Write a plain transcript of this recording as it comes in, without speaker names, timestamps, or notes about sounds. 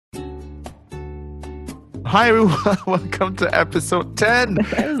Hi everyone, welcome to episode 10.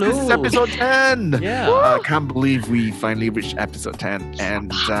 Hello. This is episode 10. Yeah. I can't believe we finally reached episode 10.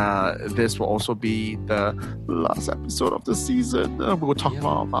 And this will also be the last episode of the season. We'll talk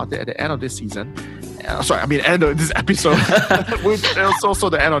more about it at the end of this season. End of this episode. It's also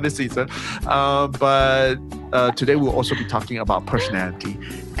the end of this season. But today we'll also be talking about personality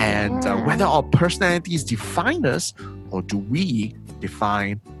and whether our personalities define us or do we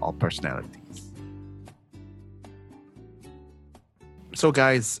define our personalities. So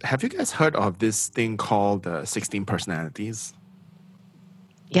guys, have you guys heard of this thing called 16 personalities?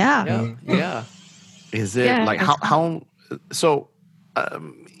 Yeah. Yeah. Is it like how so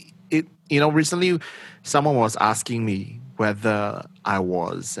recently someone was asking me whether I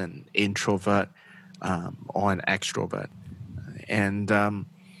was an introvert or an extrovert. And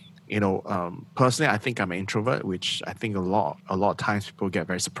personally, I think I'm an introvert, which I think a lot of times people get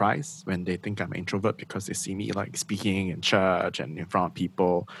very surprised when they think I'm an introvert because they see me like speaking in church and in front of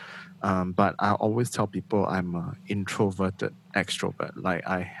people. But I always tell people I'm an introverted extrovert. Like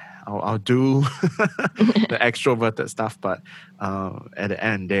I'll do the extroverted stuff, but at the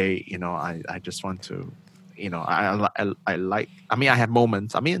end of the day, I just want to. I like. I mean, I have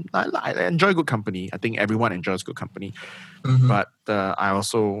moments. I mean, I enjoy good company. I think everyone enjoys good company, but I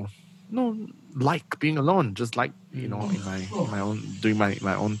also like being alone. Just like in my own doing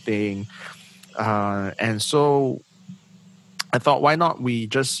my own thing, and so I thought, why not we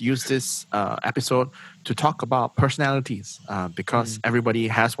just use this episode to talk about personalities because everybody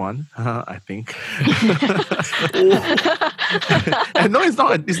has one, I think. And no, it's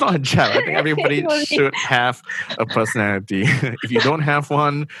not a chat. I think everybody should have a personality. If you don't have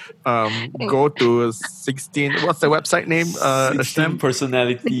one, go to 16. What's the website name? 16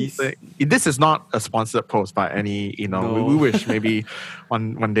 personalities. This is not a sponsored post by any. No. We wish maybe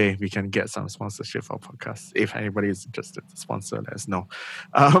one day we can get some sponsorship for podcasts. If anybody is interested to sponsor, let us know.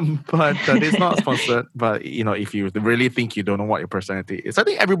 But it's not sponsored. But if you really think you don't know what your personality is, I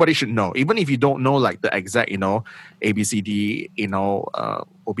think everybody should know. Even if you don't know like the exact, A, B, C, D,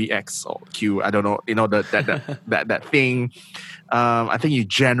 OBX or Q, I don't know, that thing. I think you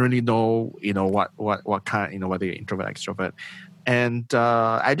generally know, what kind, whether you're introvert, extrovert. And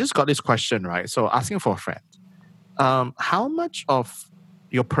I just got this question, right? So asking for a friend, how much of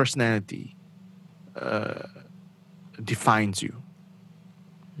your personality defines you?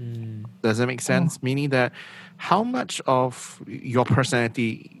 Does that make sense? Meaning that how much of your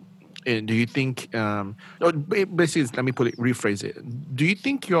personality do you think, basically, let me rephrase it. Do you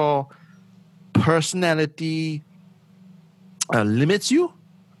think your personality limits you,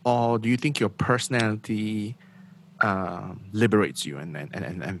 or do you think your personality liberates you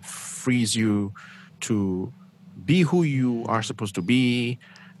and frees you to be who you are supposed to be,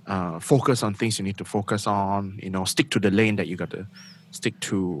 focus on things you need to focus on, stick to the lane that you got to stick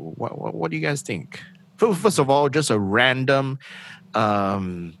to? What do you guys think? First of all, just a random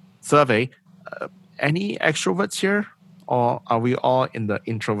survey. Any extroverts here, or are we all in the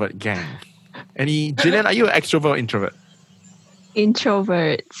introvert gang? Jillian, are you an extrovert or introvert?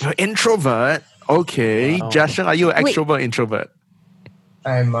 Introvert. You're introvert. Okay. Wow. Jashan, are you an extrovert or introvert?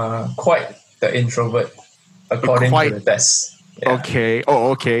 I'm quite the introvert, according to the test. Yeah. Okay.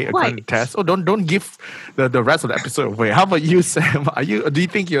 Oh, okay. According to the test. Oh, don't give the rest of the episode away. How about you, Sam? Do you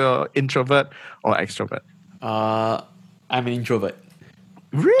think you're introvert or extrovert? I'm an introvert.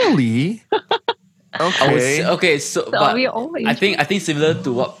 Really? Okay. So are we all I think similar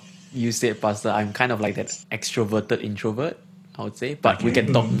to what you said, Pastor, I'm kind of like that extroverted introvert, I would say. But we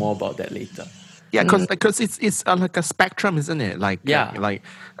can talk more about that later. Yeah, because it's like a spectrum, isn't it? Like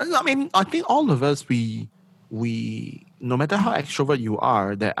I mean, I think all of us we no matter how extrovert you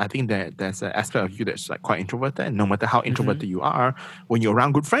are, that I think that there's an aspect of you that's like quite introverted. And no matter how introverted you are, when you're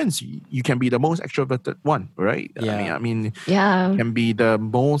around good friends, you can be the most extroverted one, right? Yeah. I mean, Yeah. can be the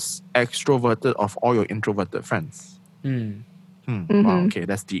most extroverted of all your introverted friends. Wow, okay,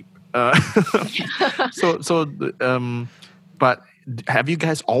 that's deep. But have you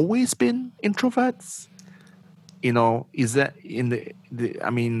guys always been introverts? Is that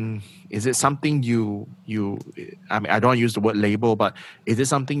is it something you I mean, I don't use the word label, but is it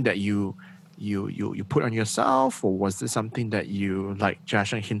something that you put on yourself, or was this something that you, like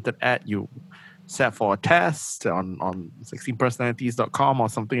Jashan hinted at, you sat for a test on 16personalities.com or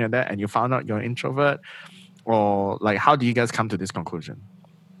something like that, and you found out you're an introvert? Or like, how do you guys come to this conclusion?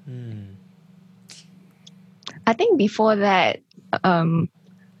 I think before that,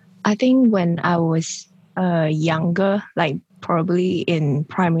 I think when I was younger, like probably in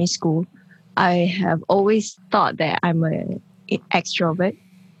primary school, I have always thought that I'm an extrovert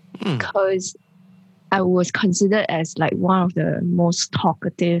because I was considered as like one of the most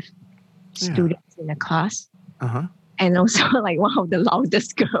talkative students in the class. Uh-huh. And also like one of the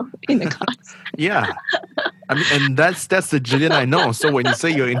loudest girl in the class. Yeah. I mean, and that's the Jillian I know. So when you say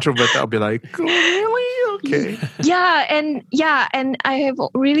you're introverted, I'll be like, oh, really? Okay. And I have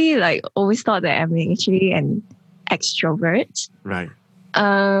really like always thought that I'm actually an extrovert. Right.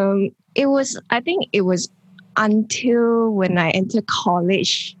 I think it was until when I entered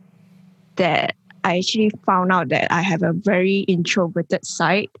college that I actually found out that I have a very introverted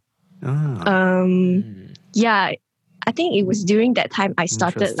side. Yeah, I think it was during that time I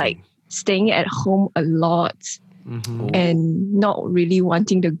started like staying at home a lot and not really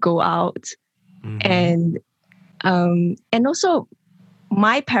wanting to go out. And also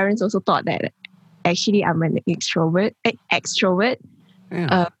my parents also thought that actually I'm an extrovert.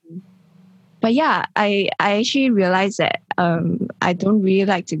 Yeah. But yeah, I actually realized that I don't really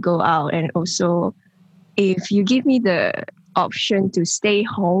like to go out, and also if you give me the option to stay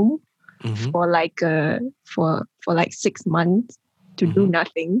home for like for like 6 months to do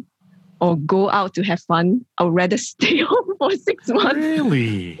nothing or go out to have fun, I would rather stay home for 6 months.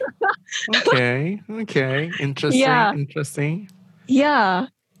 Really? Okay. Interesting. Yeah.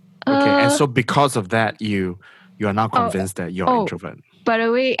 Okay. And so because of that, you are now convinced that you're introvert. By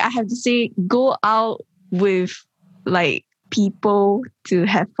the way, I have to say, go out with like people to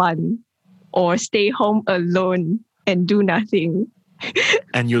have fun, or stay home alone and do nothing.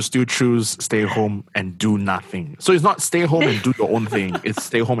 And you still choose stay home and do nothing. So it's not stay home and do your own thing. It's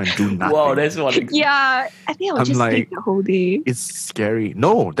stay home and do nothing. Wow, that's one. Yeah, I think I'll just sleep the whole day. It's scary.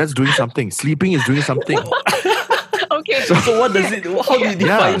 No, that's doing something. Sleeping is doing something. Okay. So what does it? How do you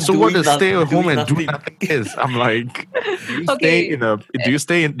define? Yeah. So what does stay at home and do nothing? nothing is? I'm like,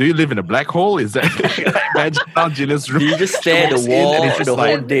 do you live in a black hole? Is that imagine now Jillian's room? Do you just stare at the wall the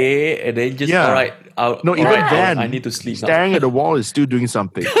whole day and then just all right? Then I need to sleep. Staring at the wall is still doing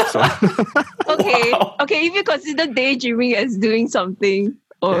something. So. Okay. Okay. If you consider daydreaming as doing something,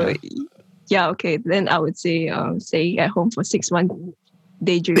 okay, then I would say staying at home for 6 months.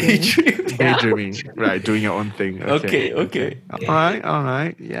 Daydreaming. Daydreaming, right? Doing your own thing. Okay. All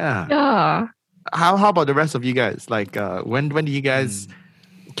right. Yeah. Yeah. How about the rest of you guys? Like, when do you guys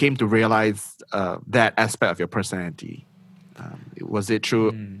came to realize that aspect of your personality? Was it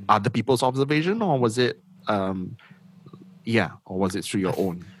through other people's observation, or was it, or was it through your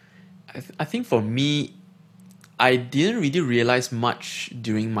own? I think for me, I didn't really realize much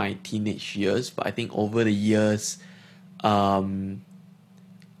during my teenage years, but I think over the years,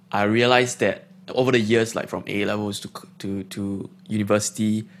 I realized that over the years, like from A levels to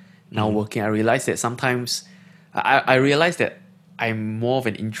university, now working, I realized that sometimes I realized that I'm more of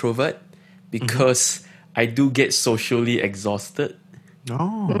an introvert because I do get socially exhausted.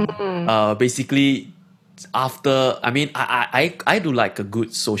 Basically, after I do like a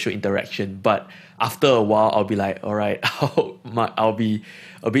good social interaction, but after a while I'll be like, all right, I'll be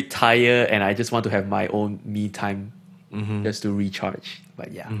a bit tired and I just want to have my own me time just to recharge.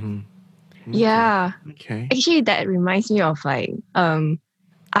 But yeah. Yeah. Okay. Actually, that reminds me of like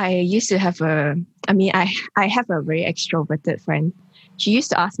I used to have I have a very extroverted friend. She used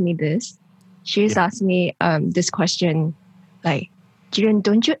to ask me this. She used to ask me this question, like, Jillian,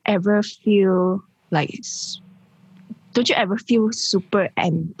 don't you ever feel super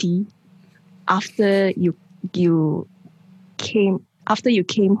empty after you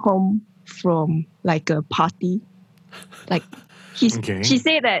came home from like a party? Like she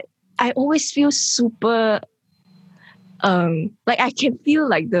said that I always feel super like I can feel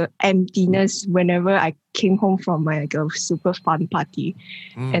like the emptiness whenever I came home from like a super fun party.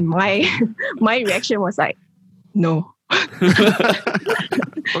 And my reaction was like, no.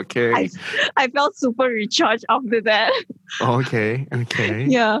 Okay. I felt super recharged after that. Okay.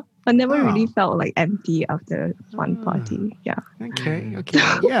 Yeah. I never really felt like empty after one party. Yeah. Okay.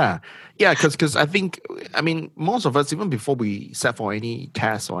 Yeah. Because I think, most of us, even before we set for any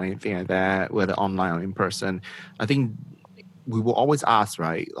tests or anything like that, whether online or in person, I think we will always ask,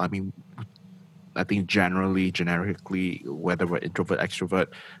 right? I think generically, whether we're introvert, extrovert,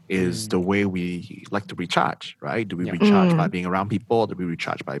 is the way we like to recharge, right? Do we recharge by being around people? Do we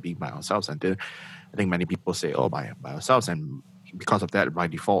recharge by being by ourselves? And then I think many people say, by ourselves. And because of that, by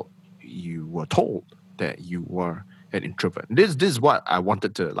default, you were told that you were an introvert. This is what I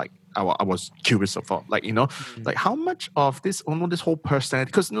wanted to, like, I was curious about, like, like how much of this, this whole personality,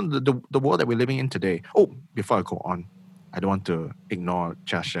 because the world that we're living in today. Oh, before I go on, I don't want to ignore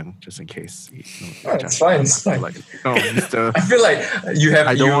Jia Sheng just in case. Oh, it's fine. It's fine. Like, no, Mr. I feel like you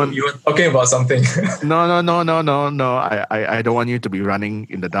were talking about something. No. I don't want you to be running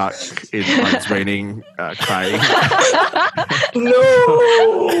in the dark when it's raining, crying. No.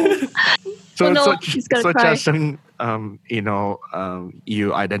 no, he's gonna cry. Jia Sheng,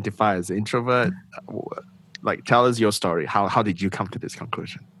 you identify as an introvert. Like, tell us your story. How did you come to this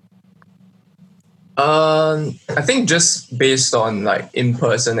conclusion? I think just based on like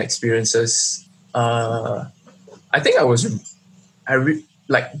in-person experiences, I think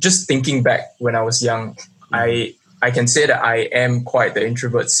like just thinking back when I was young, I can say that I am quite the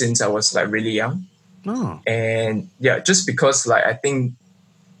introvert since I was like really young. Oh. And yeah, just because like I think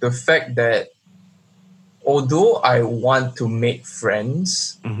the fact that although I want to make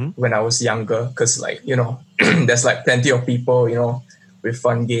friends when I was younger, because like, there's like plenty of people, with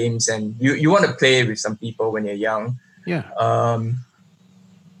fun games, and you want to play with some people when you're young. Yeah.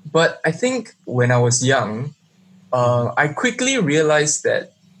 But I think when I was young, I quickly realized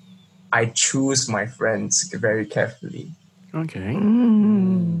that I choose my friends very carefully. Okay.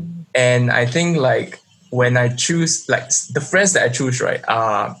 And I think like when I choose, like the friends that I choose, right,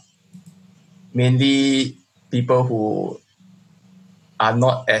 are mainly people who are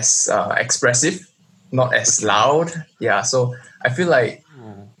not as expressive, not as loud. Yeah. So I feel like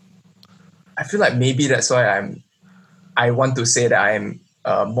maybe that's why I want to say that I am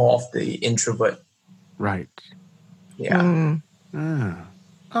more of the introvert. Right. Yeah.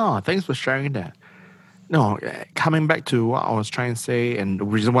 Oh, thanks for sharing that. No, coming back to what I was trying to say, and the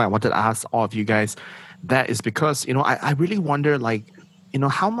reason why I wanted to ask all of you guys, that is because, I really wonder, like,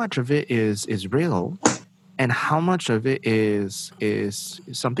 how much of it is real and how much of it is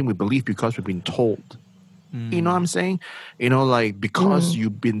something we believe because we've been told. You know what I'm saying? Like, because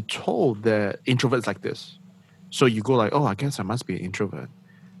you've been told that introverts like this. So you go like, oh, I guess I must be an introvert.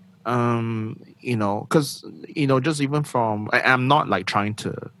 Because, just even from, I'm not like trying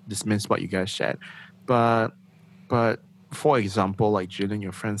to dismiss what you guys shared, but for example, like Jillian,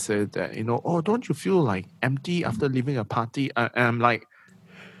 your friend said that, oh, don't you feel like empty after leaving a party? And I'm like,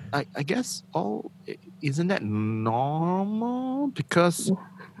 I guess, isn't that normal? Because,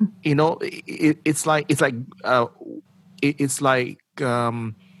 it's like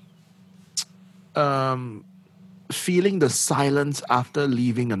feeling the silence after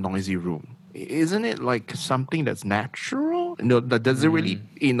leaving a noisy room. Isn't it like something that's natural? Does it really,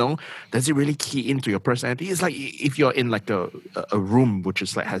 does it really key into your personality? It's like if you're in like a room which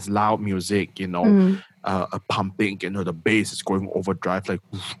is like has loud music, a pumping, the bass is going overdrive, like,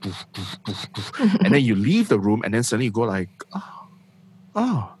 and then you leave the room and then suddenly you go like,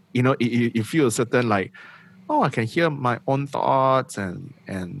 you feel a certain like, I can hear my own thoughts and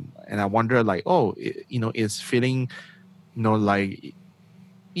I wonder like, is feeling, like,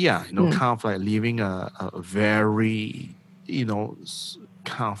 kind of like leaving a very, kind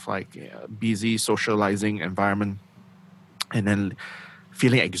of like busy socializing environment and then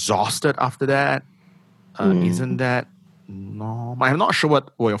feeling exhausted after that. Isn't that normal? I'm not sure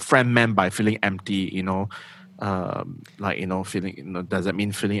what your friend meant by feeling empty, feeling, does that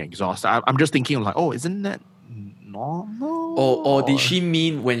mean feeling exhausted? I'm just thinking like, isn't that normal? Or did she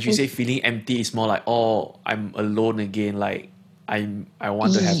mean when she say feeling empty, it's more like, I'm alone again, like I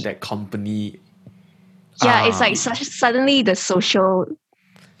want to have that company. Yeah, it's like suddenly the social.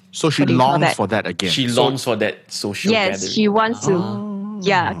 So she longs for that again. She longs for that social gathering. Yes, she wants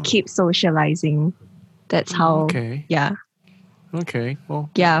to keep socializing. That's how. Okay. Yeah. Okay. Well,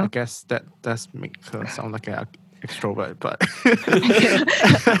 yeah. I guess that does make her sound like an extrovert, but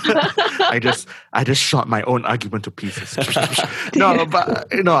I just shot my own argument to pieces. No, but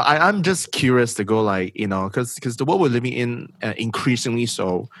I'm just curious to go like, because the world we're living in, increasingly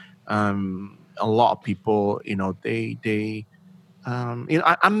so, a lot of people, they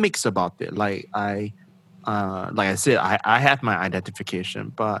I'm mixed about it. Like I said, I have my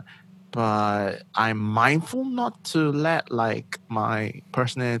identification, but I'm mindful not to let like my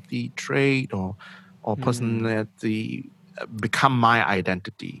personality trait or personality become my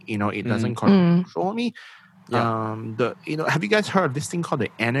identity. It doesn't control me. Yeah. Have you guys heard of this thing called the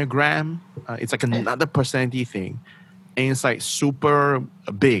Enneagram? It's like another personality thing. And it's like super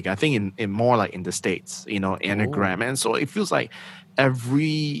big. I think in more like in the States, Enneagram. And so it feels like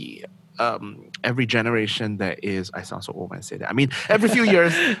every generation that is, I sound so old when I say that. I mean, every few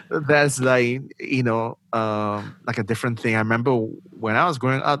years there's like, like a different thing. I remember when I was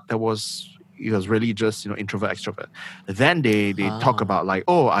growing up, there was, it was really just introvert extrovert. Then they talk about like,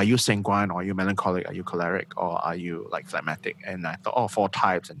 oh, are you sanguine, or are you melancholic, are you choleric, or are you like phlegmatic? And I thought, oh, 4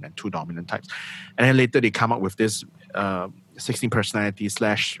 types and then 2 dominant types. And then later they come up with this 16 personality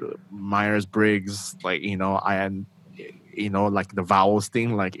 / Myers-Briggs, like I am like the vowels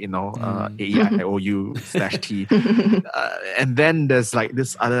thing, like A-E-I-O-U /T. And then there's like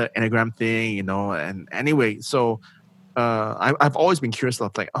this other Enneagram thing, and anyway, so I've always been curious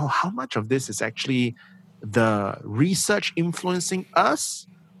of like, oh, how much of this is actually the research influencing us,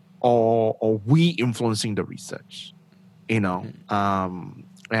 or we influencing the research,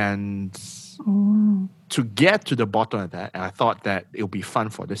 and to get to the bottom of that, I thought that it would be fun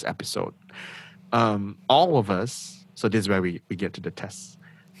for this episode. All of us, so this is where we get to the tests.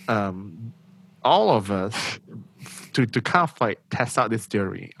 All of us, to kind of like test out this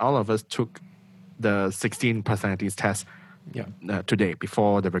theory, all of us took the 16 personalities test today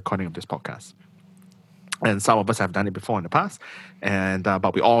before the recording of this podcast. And some of us have done it before in the past, and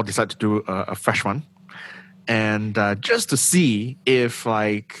but we all decided to do a fresh one, and just to see if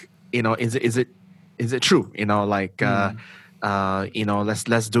like is it true? Let's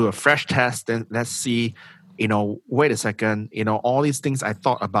do a fresh test. Then let's see. Wait a second. All these things I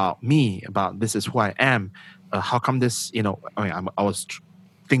thought about me, about this is who I am. How come this? I was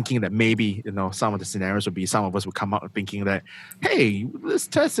thinking that maybe some of the scenarios would be some of us would come out thinking that, hey, this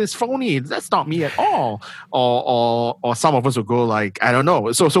test is phony. That's not me at all. Or some of us will go like, I don't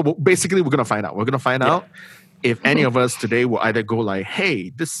know. So basically, we're gonna find out. We're gonna find out if any of us today will either go like,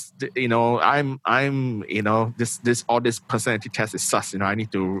 hey, this, I'm, this all this personality test is sus. I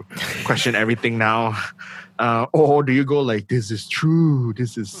need to question everything now. Or do you go like, this is true.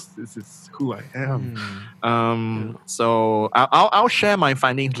 This is who I am. So I'll share my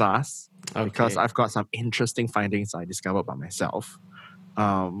findings last because I've got some interesting findings I discovered by myself.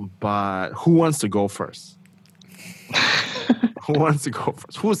 But who wants to go first? Who wants to go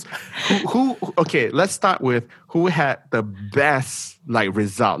first? Who? Okay, let's start with who had the best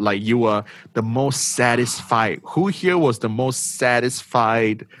result. Like you were the most satisfied. Who here was the most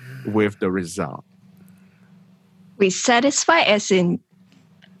satisfied with the result? Wait, satisfied as in,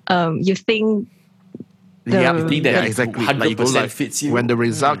 you think? You think that exactly. 100% fits you. When the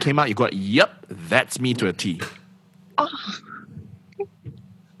result came out, you got, yep, that's me to a T. Oh.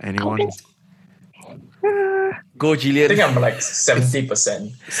 Anyone? Go, Jillian. I think I'm like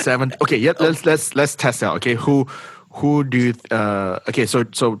 70%. 7. Okay, yeah. Let's test out. Okay, who do you? Okay, so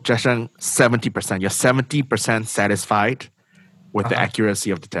Jashan, 70%. You're 70% satisfied with the accuracy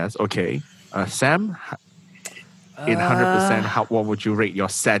of the test. Okay, Sam, in 100%, what would you rate your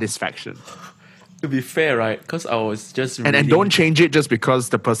satisfaction? To be fair, right? Because I was just and don't change it just because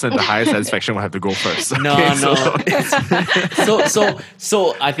the person with the highest satisfaction will have to go first. No.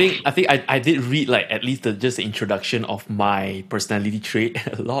 So I think I did read at least just the introduction of my personality trait.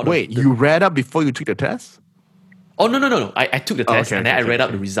 Wait, you read up before you took the test? Oh no! I took the test and then I read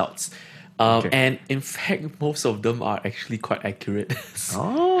out the results. Okay. And in fact, most of them are actually quite accurate. So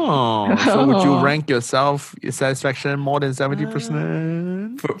would you rank yourself your satisfaction more than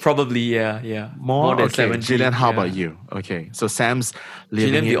 70%? Probably, yeah. More than 70. Jillian, how yeah. about you? Okay, so Sam's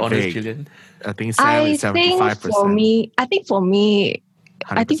leaving Jillian, be it honest, vague. Jillian. I think Sam is 75%. I think for me,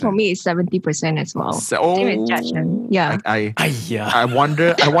 100%. it's 70% as well. So, Same as Jackson. Yeah. I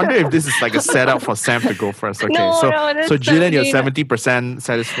wonder if this is like a setup for Sam to go first. Okay, No, so that's Jillian, you're totally 70%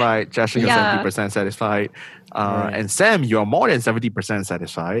 satisfied. Jackson, you're 70% satisfied. And Sam, you're more than 70%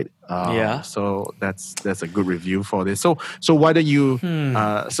 satisfied. So that's a good review for this. So why don't you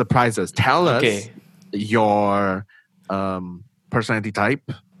surprise us? Tell us your personality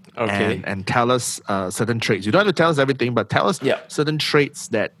type. Okay. And tell us certain traits. You don't have to tell us everything, but tell us certain traits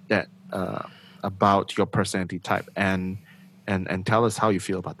that about your personality type, and tell us how you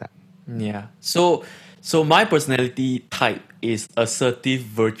feel about that. Yeah. So my personality type is assertive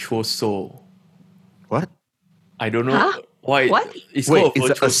virtuoso. What? I don't know why. What? It's Wait, called is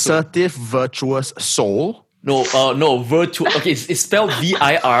it assertive virtuous soul? No, virtual. Okay, it's spelled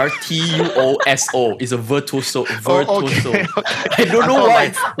virtuoso. It's a virtuoso. Okay. I don't know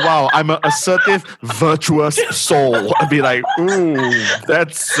why. Wow, I'm an assertive, virtuous soul. I'd be like, ooh,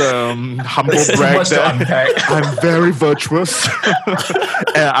 that's humble brag. Much to unpack. I'm very virtuous,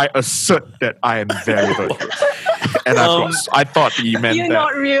 and I assert that I am very virtuous. And I thought he meant You're that.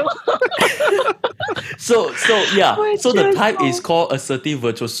 not real. So yeah. So the just type is called assertive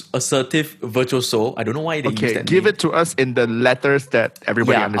virtuoso. I don't know why they use Okay, that give name. it to us in the letters that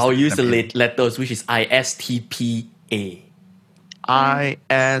everybody understands. I'll use the letters, which is ISTPA.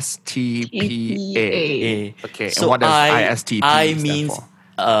 ISTPA. Okay, So and what does ISTP I stand means for?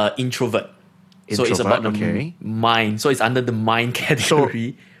 introvert. So it's about the okay. mind. So it's under the mind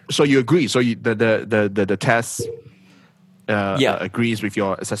category. So you agree? So the test Yeah. agrees with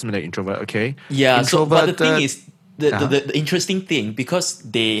your assessment that introvert. Okay. Yeah. So, but the Introvert, thing is, the interesting thing, because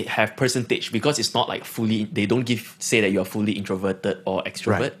they have percentage, because it's not like fully, they don't say that you're fully introverted or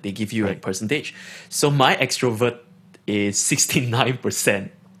extrovert. Right. They give you a percentage. So my extrovert is 69%.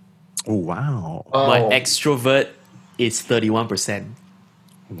 oh wow, My Oh. extrovert is 31%.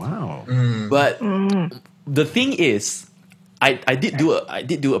 wow. But the thing is, I did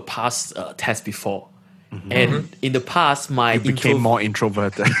do a past test before, and in the past my You became more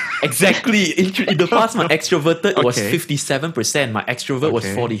introverted. exactly in the past my extroverted was Okay. 57%, my extrovert was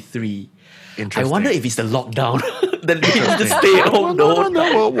Okay. 43. I Interesting. wonder if it's the lockdown that made me just stay at home the whole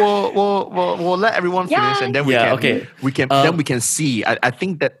time. We'll let everyone finish, Yeah. and then Yeah, okay. we can see. I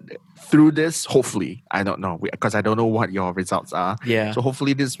think that through this, hopefully, I don't know because I don't know what your results are. Yeah. So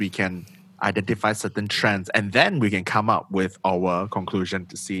hopefully, we can identify certain trends, and then we can come up with our conclusion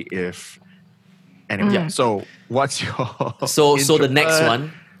to see if. Anyway, Yeah. So what's your So the next introvert,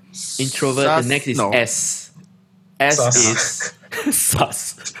 one, introvert. sus- The next is no, S. S Sus. is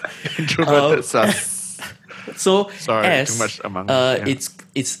sus. introverted sus. So Sorry, S, too much among us, yeah.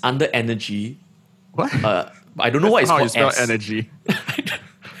 it's under energy. What? I don't know why it's How you called spell S. energy?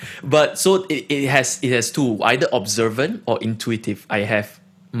 But so it has two, either observant or intuitive. I have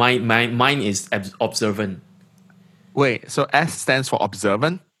mine is observant. Wait, so S stands for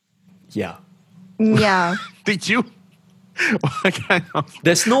observant. Yeah. Yeah. Did you? What kind of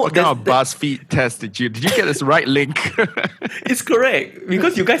There's no what kind of there's- BuzzFeed test did you? Did you get this right link? It's correct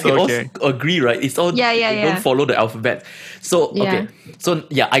because you guys can Okay. all agree, right? It's all Yeah, you yeah. don't follow the alphabet. So Yeah. okay, so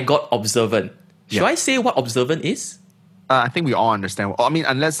yeah, I got observant. Should Yeah. I say what observant is? I think we all understand. I mean,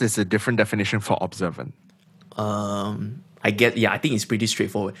 unless there's a different definition for observant. I think it's pretty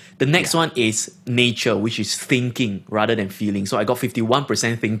straightforward. The next one is nature, which is thinking rather than feeling. So I got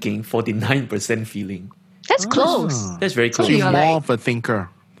 51% thinking, 49% feeling. That's close. That's very So close. you're you're more like- of a thinker.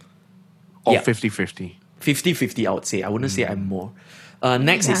 Or Yeah. 50-50. 50-50, I would say. I wouldn't say I'm more.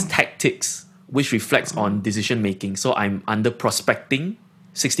 Next is Yeah. tactics, which reflects on decision making. So I'm under prospecting,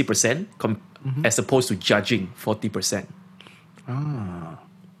 60%, as opposed to judging, 40%.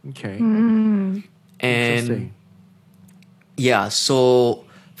 Okay. And Interesting. yeah, so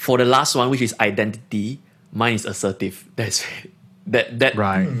for the last one, which is identity, mine is assertive. That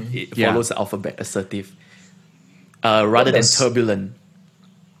Right. it Yeah. follows the alphabet, assertive. Rather than does- turbulent.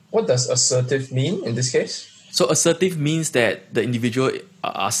 What does assertive mean in this case? So assertive means that the individual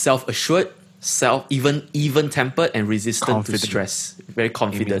are self-assured, even-tempered, and resistant to Confident. stress. Very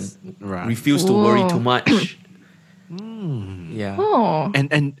confident. right. Refuse to worry too Whoa. much. Yeah. Oh.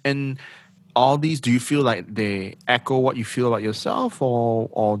 And all these, do you feel like they echo what you feel about yourself,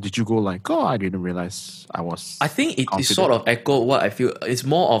 or did you go like, oh, I didn't realize I was? I think it is confident? sort of echo what I feel. It's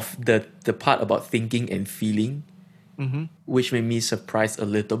more of the part about thinking and feeling, which made me surprised a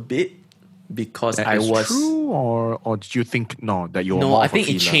little bit because That I is was true, or did you think that you're no. more I of a think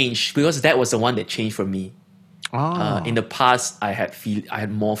it feeler? changed because that was the one that changed for me. Ah. In the past, I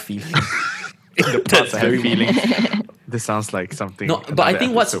had more feeling. In the past, I had very feeling. This sounds like something. No, but I another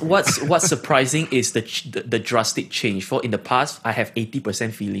think episode. what's surprising is the drastic change. For in the past, I have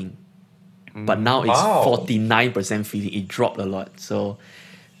 80% feeling, but now it's Wow. 49% feeling. It dropped a lot. So,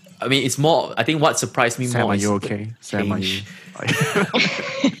 I mean, it's more. I think what surprised me Sam, more are is you the okay? Sam, are you? change.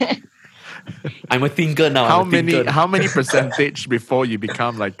 I'm a thinker now. How I'm a many? thinker. How many percentage before you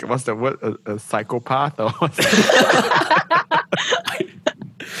become like what's the word? A psychopath or what's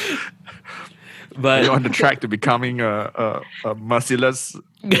But you're on the track to becoming a merciless,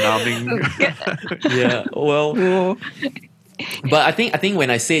 numbing. yeah, well, Whoa. but I think when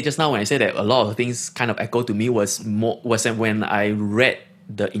I say just now, when I say that a lot of things kind of echo to me was when I read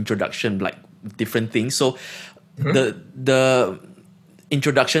the introduction, like different things. So the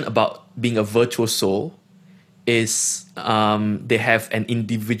introduction about being a virtuoso is they have an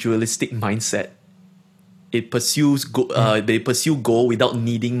individualistic mindset. It pursues they pursue goal without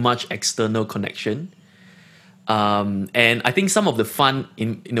needing much external connection. And I think some of the fun,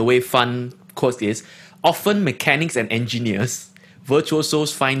 in a way, fun quotes is often mechanics and engineers,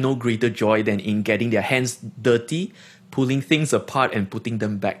 virtuosos find no greater joy than in getting their hands dirty, pulling things apart and putting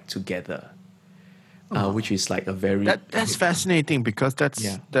them back together. Which is like a very That's fascinating because that's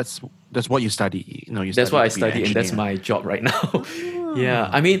what you study. You know, you that's what I to be an study and that's engineer. my job right now. Yeah,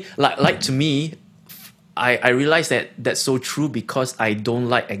 I mean, like to me, I realize that that's so true because I don't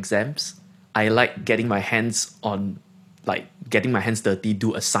like exams. I like getting my hands dirty,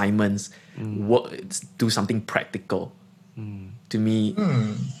 do assignments, work, do something practical. To me,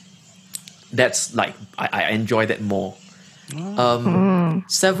 that's like I enjoy that more.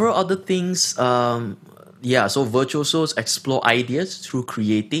 Several other things. So virtuosos explore ideas through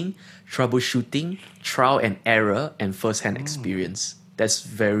creating, troubleshooting, trial and error, and first-hand experience. That's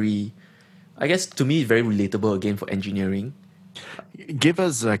very, I guess, to me, very relatable again for engineering. Give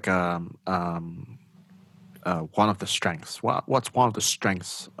us like one of the strengths. What's one of the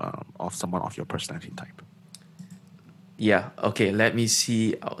strengths of someone of your personality type? Yeah. Okay. Let me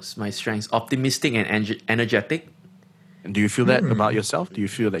see. My strengths: optimistic and energetic. And do you feel that about yourself? Do you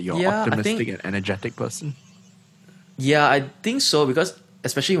feel that you're optimistic and energetic person? Yeah, I think so, because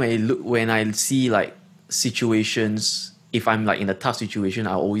especially when I see like situations, if I'm like in a tough situation,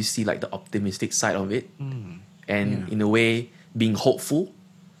 I always see like the optimistic side of it, and in a way being hopeful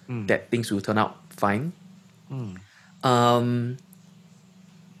that things will turn out fine.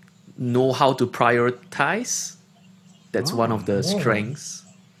 Know how to prioritize. That's one of the strengths.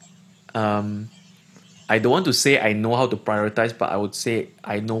 I don't want to say I know how to prioritize, but I would say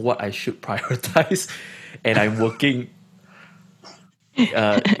I know what I should prioritize, and I'm working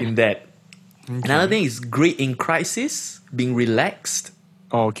in that. Okay. Another thing is great in crisis, being relaxed.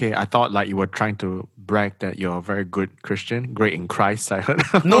 Oh, okay. I thought like you were trying to brag that you're a very good Christian. Great in Christ, I heard.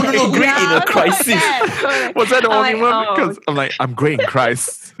 No, great in a crisis. Was that the only one? Because I'm like, I'm great in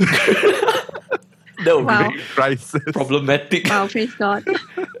Christ. No, great in crisis. Problematic. Wow, praise God.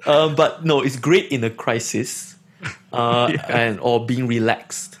 But no, it's great in a crisis, or being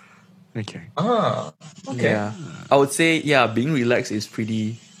relaxed. Okay. Okay. Yeah, I would say being relaxed is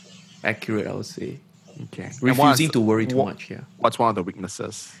pretty accurate. I would say. Okay. Refusing to worry too much. Yeah. What's one of the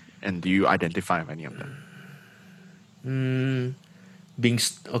weaknesses, and do you identify with any of them?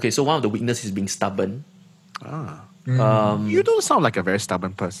 So one of the weaknesses is being stubborn. You don't sound like a very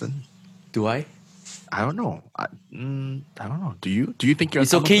stubborn person. Do I? I don't know. I don't know. Do you? Do you think you're?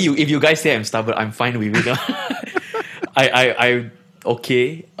 It's okay. If you guys say I'm stubborn, I'm fine with it. I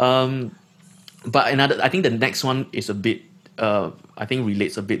okay. But I think the next one is a bit. I think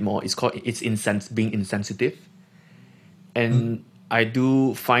relates a bit more. It's called being insensitive, and I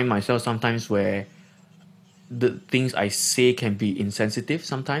do find myself sometimes where the things I say can be insensitive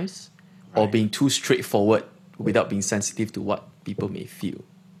sometimes, or being too straightforward without being sensitive to what people may feel.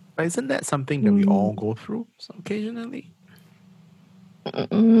 But isn't that something that we all go through occasionally?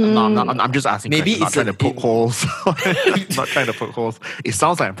 I'm just asking. Maybe questions, not trying to poke holes. Not trying to poke holes. It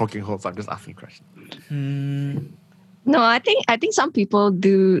sounds like I'm poking holes. I'm just asking questions. No, I think some people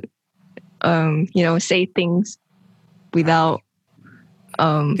do, say things without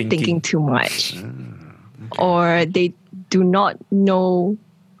thinking too much, or they do not know,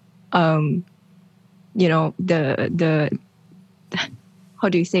 the how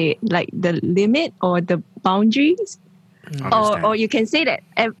do you say it? Like the limit or the boundaries, or you can say that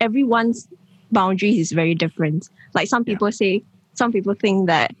everyone's boundaries is very different. Like some people think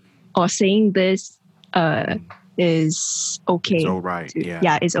that, or saying this is okay. It's all right.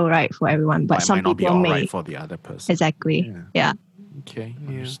 It's all right for everyone, but some it might people not be all may right for the other person. Exactly. Yeah. Okay,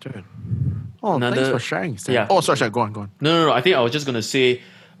 understood. Oh, thanks for sharing. Sam. Yeah. Oh, sorry. Go on. No. I think I was just gonna say,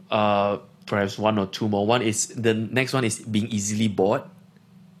 perhaps one or two more. The next one is being easily bored.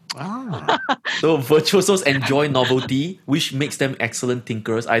 So virtuosos enjoy novelty, which makes them excellent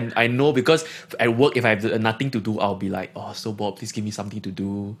thinkers. I know, because at work, if I have nothing to do, I'll be like, oh, so bored, please give me something to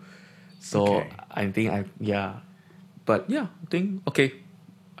do. So I think I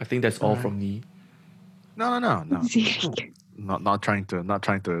think that's all from me. No. Not trying to. I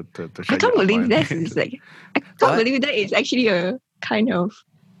can't believe that is believe that is actually a kind of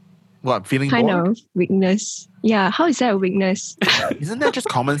feeling kind bored? of weakness. Yeah, how is that a weakness? Isn't that just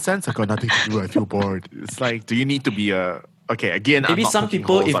common sense? I got nothing to do. I feel bored. It's like, do you need to be a again? Maybe some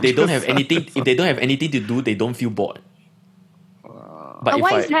people, if they don't have anything to do, they don't feel bored. But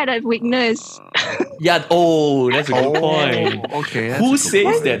why is that a weakness? Yeah. Oh, that's a good point. Okay. Who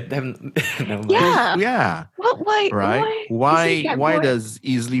says that? Yeah. Why? Right. Why does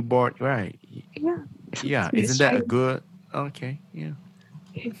easily bored? Right. Yeah. Yeah. Isn't that a good? Okay. Yeah.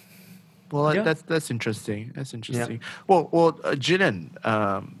 Well, that's interesting. That's interesting. Yeah. Well, Jillian,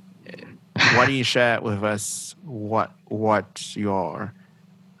 why don't you share with us what your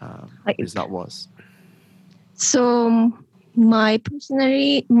result was? So my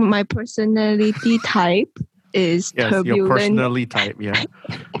personality type is turbulent. Your personality type. Yeah.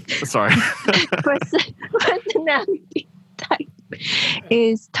 Sorry. Personality type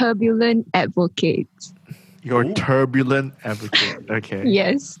is turbulent advocate. You're a turbulent advocate. Okay.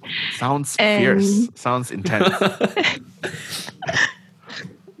 Yes. Sounds fierce. Sounds intense.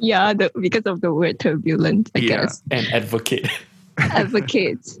 Yeah, because of the word turbulent, I guess. And advocate.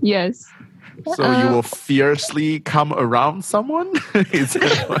 Advocate, yes. So you will fiercely come around someone? Is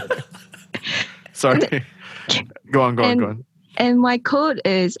that what? Sorry. Go on. And my code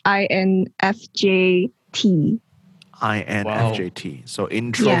is INFJT. INFJT. So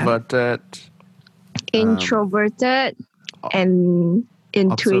introverted. Introverted and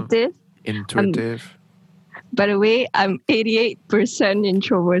intuitive. Intuitive. By the way, I'm 88%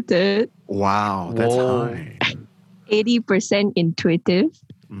 introverted. Wow, that's Whoa. high. 80% intuitive.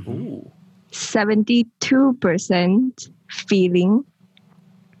 Ooh. 72% feeling.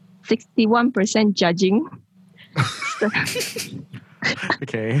 61% judging.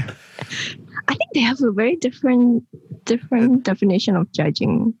 Okay. I think they have a very different definition of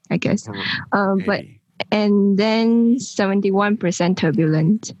judging, I guess. But Okay. and then 71%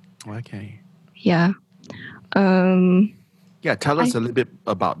 turbulent. Okay. Yeah. Yeah, tell us a little bit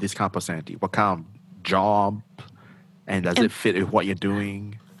about this kind of personality. What kind of job, and does it fit with what you're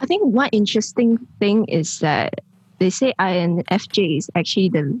doing? I think one interesting thing is that they say INFJ is actually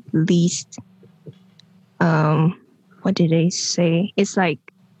the least. What did they say? It's like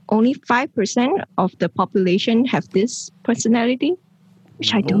only 5% of the population have this personality,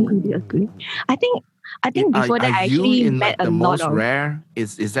 which I don't really agree. I think before that I you actually in met like a the lot most of. rare?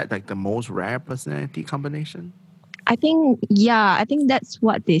 Is that like the most rare personality combination? I think that's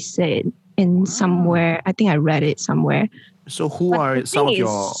what they said in somewhere. I think I read it somewhere. So who But are the some of thing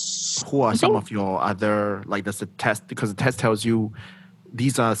your is, other, like, does the test, because the test tells you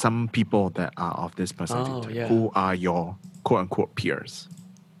these are some people that are of this personality Oh, type. yeah. Who are your quote unquote peers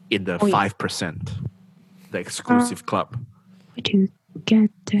in the Oh, yeah. 5%, the exclusive club? Where do you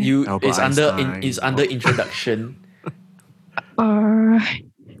get that? Albert It's under Einstein. introduction. Let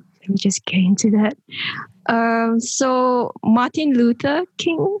me just get into that. So Martin Luther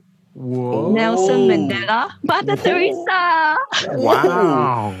King, Whoa. Nelson Mandela, Mother Whoa. Teresa.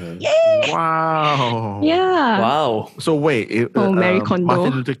 Wow. Yay. Wow. Yeah. Wow. So wait, Marie Kondo.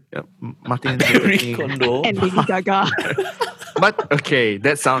 Martin Luther Marie King. Kondo. And Lady Gaga. But okay,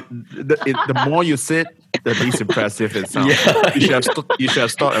 that sound the more you sit, the least impressive it sounds. Yeah. You should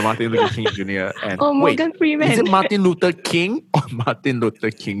have stopped at Martin Luther King Jr. And Oh, wait, Morgan Freeman. is it Martin Luther King or Martin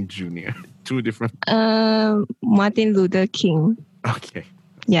Luther King Jr.? Two different. Martin Luther King. Okay.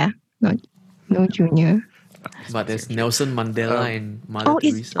 Yeah. No junior. But there's Nelson Mandela and Mother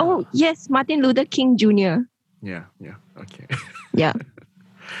Teresa. Yes, Martin Luther King Jr. Yeah. Okay. Yeah.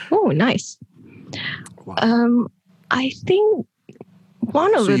 Oh, nice. Wow. I think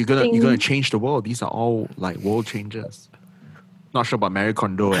one of So the you're gonna things. change the world. These are all like world changers. Not sure about Marie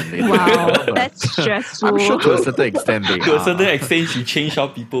Kondo and Lady Wow, Gaga, but that's stressful. I'm sure to a certain extent they To a are. certain extent, she changed how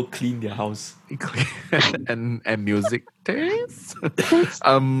people clean their house. and music taste. That's-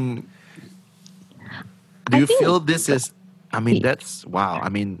 Do you I think- feel this is? I mean, that's wow. I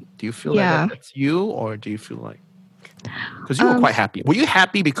mean, do you feel Yeah. like that's you, or do you feel like? Because you were quite happy. Were you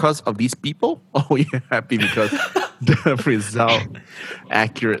happy because of these people, or were you happy because the result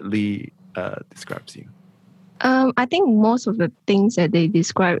accurately describes you? I think most of the things that they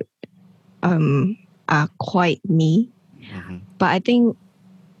describe are quite me. Mm-hmm. But I think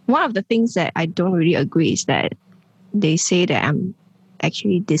one of the things that I don't really agree is that they say that I'm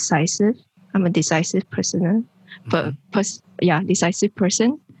actually decisive. I'm a decisive person. But decisive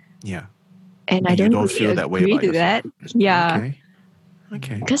person. Yeah. And I And you don't don't really feel that way agree about to that. Yeah.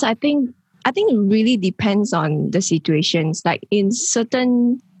 Okay. Because I think it really depends on the situations. Like in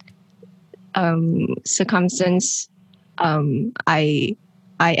certain circumstances, I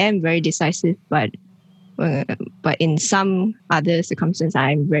am very decisive, but in some other circumstances,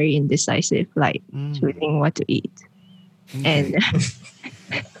 I'm very indecisive, like choosing what to eat. Okay. And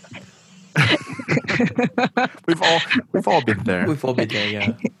we've all been there. We've all been there,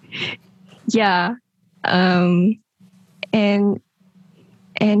 yeah. yeah, and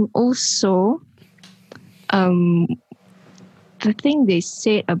also, the thing they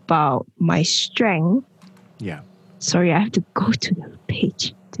said about my strength. Yeah. Sorry, I have to go to the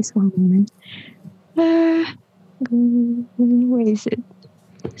page. Just one moment. Where is it?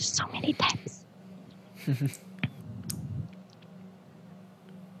 So many tabs.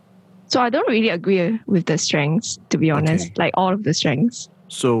 So I don't really agree with the strengths, to be honest. Okay. Like all of the strengths.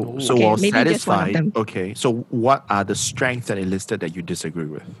 So Okay, while maybe just one of satisfied, them. okay. So what are the strengths that they listed that you disagree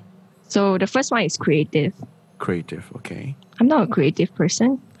with? So the first one is creative. Creative, okay. I'm not a creative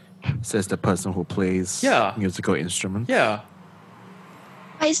person. Says the person who plays musical instruments. Yeah.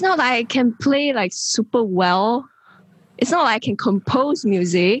 But it's not like I can play like super well. It's not like I can compose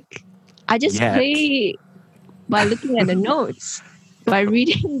music. I just play by looking at the notes, by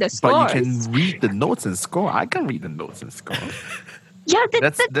reading the scores. But you can read the notes and score. I can read the notes and score. Yeah,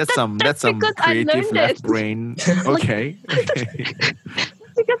 That's some because I creative learned left it. brain. Okay.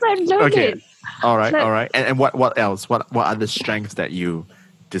 Because I learned Okay. it. All right. Like- All right. And what else? What are the strengths that you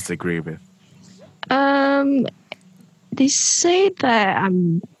disagree with? They say that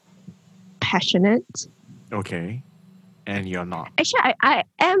I'm passionate. Okay. And you're not. Actually, I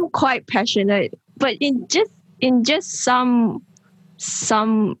am quite passionate, but in just some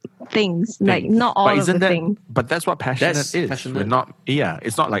things, like not all But of the isn't that? thing. But that's what passionate That's is. passionate. We're not. Yeah.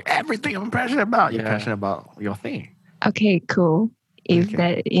 It's not like everything I'm passionate about. You're Yeah. passionate about your thing. Okay, cool. If Okay.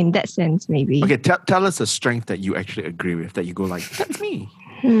 that in that sense, maybe. Okay. Tell us a strength that you actually agree with. That you go like, that's me.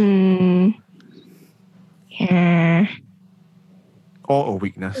 Yeah. Or a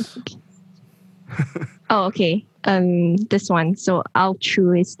weakness. Oh, okay. This one. So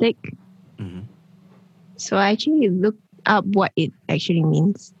altruistic. Mhm. So I actually looked up what it actually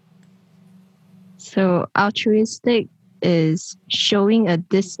means. So altruistic is showing a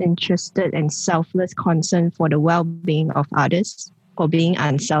disinterested and selfless concern for the well-being of others or being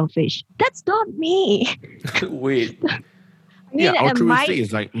unselfish. That's not me. Wait. I mean, Yeah. it Altruistic might-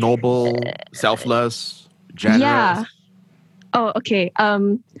 is like noble, selfless, generous. Yeah. Oh, okay.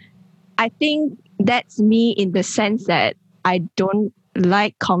 I think that's me in the sense that I don't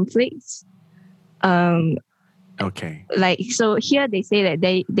like conflicts. Okay. Like, so here they say that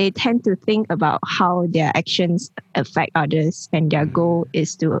they tend to think about how their actions affect others, and their goal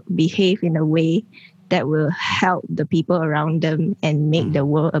is to behave in a way that will help the people around them and make the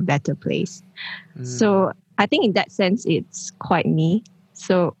world a better place. So I think in that sense it's quite me.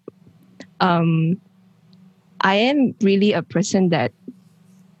 So I am really a person that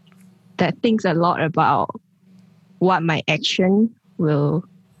thinks a lot about what my action will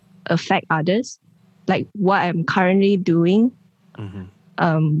affect others. Like what I'm currently doing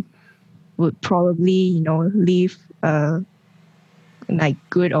would probably, leave a like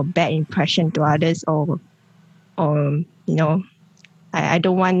good or bad impression to others, or I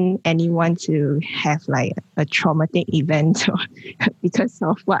don't want anyone to have like a traumatic event because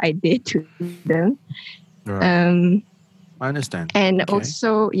of what I did to them. Right. I understand. And Okay.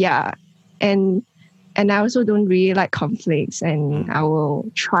 also, yeah, and I also don't really like conflicts, and I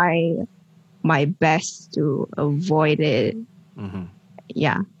will try my best to avoid it.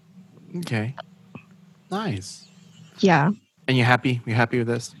 Yeah. Okay. Nice. Yeah. And you're happy? You're happy with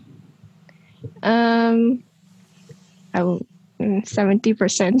this? I will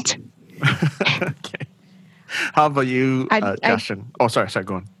 70%. Okay. How about you, I- Jashin? Oh, sorry,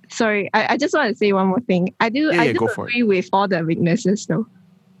 go on. Sorry, I just want to say one more thing. I do Go for it. agree with all the weaknesses though.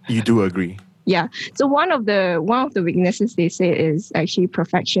 You do agree? Yeah. So one of the weaknesses they say is actually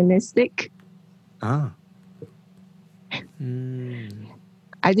perfectionistic. Ah.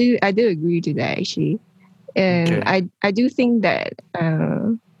 I do agree to that actually. And Okay. I do think that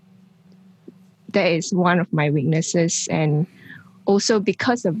that is one of my weaknesses, and also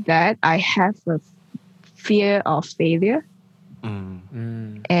because of that I have a fear of failure.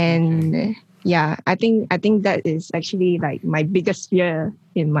 And yeah, I think that is actually like my biggest fear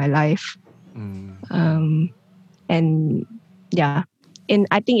in my life. And yeah,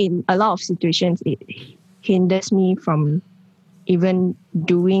 I think in a lot of situations it hinders me from even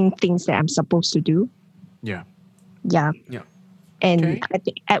doing things that I'm supposed to do. Yeah. Yeah. Yeah. And Okay. I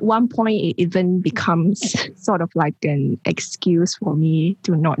think at one point it even becomes sort of like an excuse for me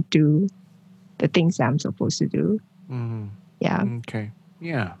to not do the things that I'm supposed to do. Yeah. Okay.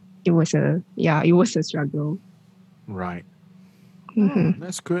 Yeah. It was a struggle. Right. Mhm.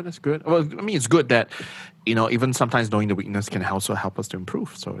 That's good. That's good. Well, I mean, it's good that, even sometimes knowing the weakness can also help us to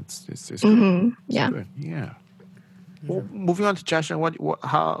improve. So it's good. Mhm. Yeah. Good. Yeah. Well, moving on to Jashin, what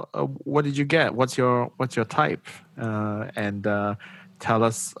did you get? What's your type? And tell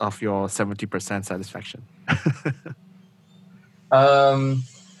us of your 70% satisfaction.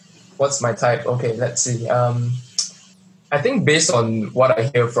 What's my type? Okay, let's see. I think based on what I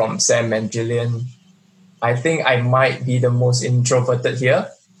hear from Sam and Jillian, I think I might be the most introverted here.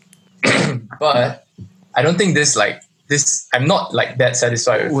 But I don't think this. I'm not like that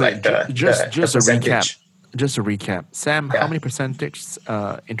satisfied with the just a recap. percentage. Just a recap. Sam, Yeah. how many percentage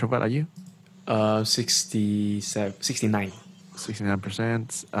introvert are you? 69.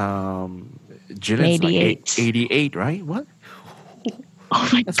 69%. Jillian's like 88. 88, right? What? Oh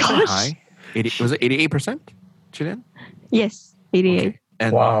my That's quite gosh. high. Was it 88%, Jillian? Yes, 88. Okay.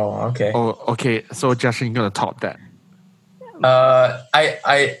 And Wow. Okay. Oh, okay. So Jashin, you're gonna top that.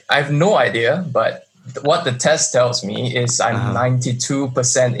 I have no idea, but what the test tells me is I'm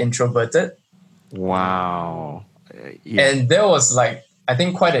 92% introverted. Wow. Yeah. And there was I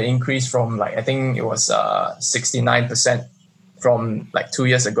think quite an increase from I think it was 69% from like 2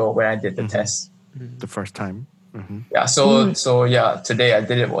 years ago when I did the test. The first time. Yeah. So yeah, today I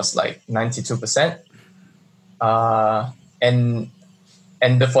did it was like 92%. And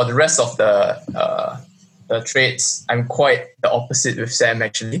for the rest of the traits, I'm quite the opposite with Sam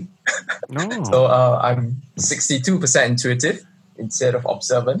actually. No. So I'm 62% intuitive instead of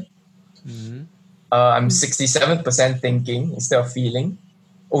observant. I'm 67% thinking instead of feeling.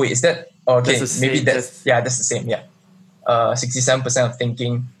 Oh wait, is that okay? That's the Maybe same, that's the same. Yeah, 67% of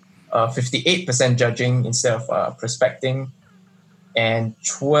thinking, 58% judging instead of prospecting, and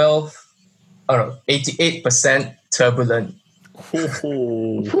 88% turbulent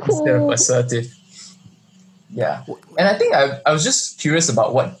instead of assertive. Yeah, and I think I was just curious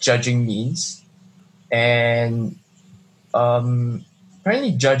about what judging means, and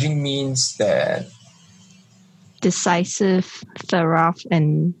apparently judging means that decisive, thorough,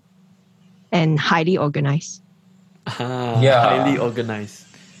 and highly organized. Highly organized.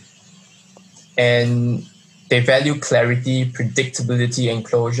 And they value clarity, predictability, and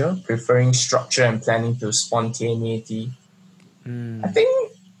closure, preferring structure and planning to spontaneity. I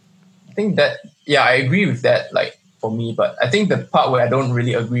think that, yeah, I agree with that, like, for me, but I think the part where I don't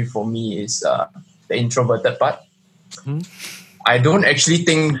really agree for me is the introverted part. I don't actually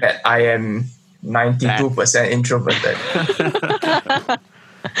think that I am 92% introverted.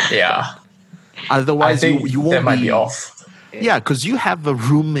 Yeah. Otherwise, I think you won't that might be off. Yeah, because you have a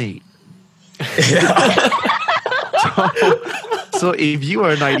roommate. So if you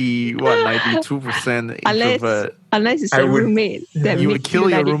are 92% introvert, unless it's a roommate, that you would makes kill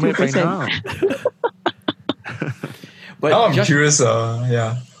you your roommate by 92%. now. But Now I'm curious.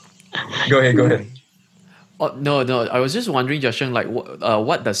 Yeah. Go ahead. Oh, no. I was just wondering, Joshua, like,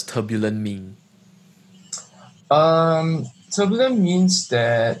 what does turbulent mean? Turbulent means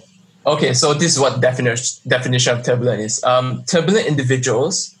that. Okay, so this is what definition of turbulent is. Turbulent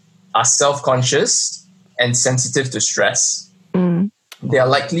individuals are self-conscious and sensitive to stress. They are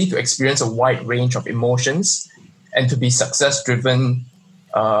likely to experience a wide range of emotions and to be success-driven,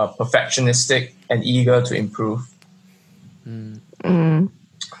 perfectionistic, and eager to improve. I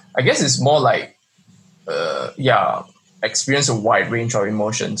guess it's more like, experience a wide range of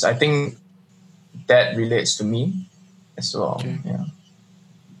emotions. I think that relates to me as well. Okay. Yeah.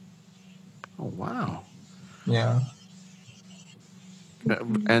 Oh, wow. Yeah.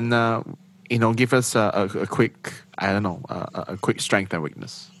 And, give us a quick, a quick strength and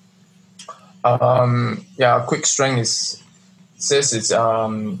weakness. Quick strength says it's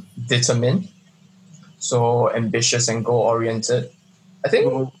determined, so ambitious and goal oriented. I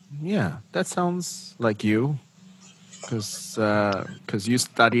think. Well, yeah, that sounds like you, because you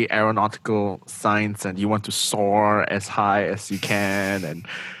study aeronautical science and you want to soar as high as you can,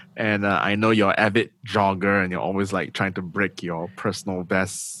 and I know you're an avid jogger and you're always like trying to break your personal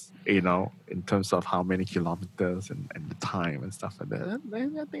best, in terms of how many kilometers and the time and stuff like that.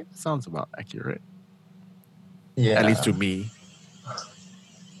 I think that sounds about accurate. Yeah. At least to me.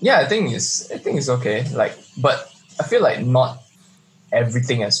 Yeah, I think it's okay. Like, but I feel like not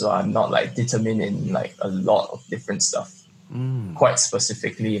everything as well. I'm not like determined in like a lot of different stuff. Quite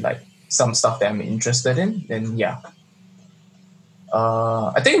specifically, like some stuff that I'm interested in, then yeah.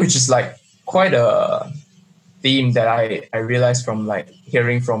 I think which is like quite a theme that I realized from like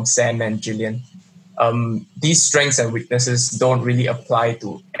hearing from Sam and Gillian. These strengths and weaknesses don't really apply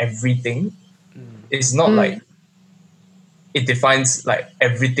to everything. It's not like it defines like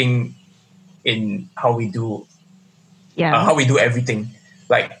everything in how we do how we do everything.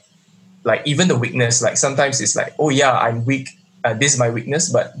 Like even the weakness, like sometimes it's like, oh yeah, I'm weak. This is my weakness,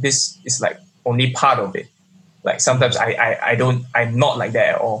 but this is like only part of it. Like sometimes I'm not like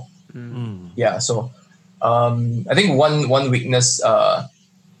that at all. Yeah. So I think one weakness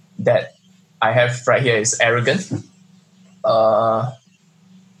that I have right here is arrogant. It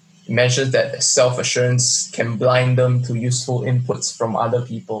mentions that self-assurance can blind them to useful inputs from other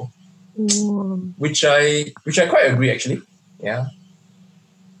people. Which I quite agree actually. Yeah.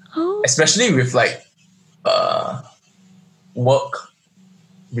 Especially with like work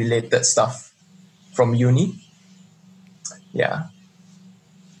related stuff from uni. Yeah.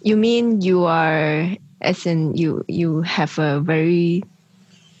 You mean you are, as in you have a very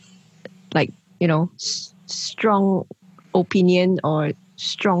strong opinion or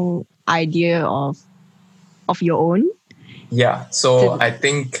strong idea of your own? Yeah. So I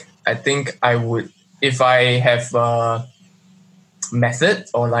think I would, if I have a method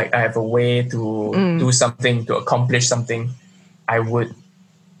or like I have a way to do something, to accomplish something, I would,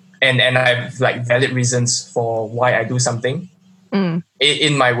 and I have like valid reasons for why I do something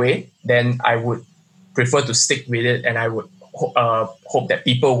in my way, then I would prefer to stick with it, and I would hope that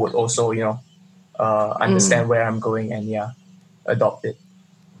people would also, understand where I'm going and adopt it.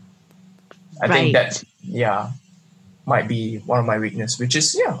 I think that might be one of my weakness, which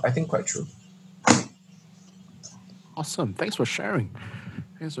is I think quite true. Awesome. Thanks for sharing.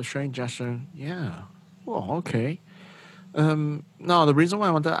 Justin. Yeah. Well, okay. Now the reason why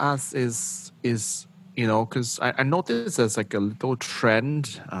I wanted to ask is because I noticed there's like a little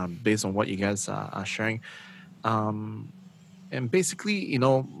trend based on what you guys are sharing. And basically,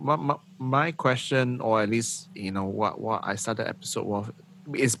 my question, or at least, what I started the episode with,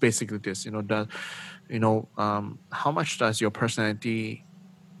 is basically this, how much does your personality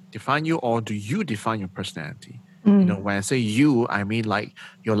define you, or do you define your personality? When I say you, I mean like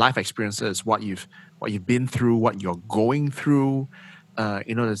your life experiences, what you've been through, what you're going through.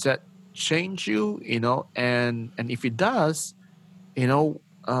 Does that change you? And if it does, do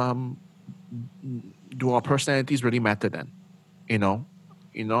our personalities really matter then? You know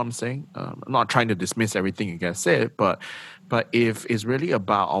what I'm saying? I'm not trying to dismiss everything you guys said, but if it's really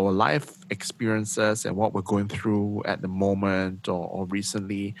about our life experiences and what we're going through at the moment or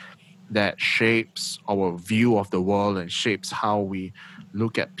recently, that shapes our view of the world and shapes how we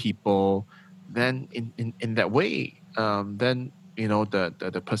look at people, then in that way, then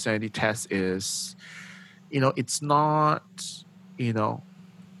the personality test is, it's not, and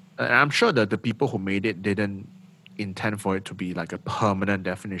I'm sure that the people who made it didn't intend for it to be like a permanent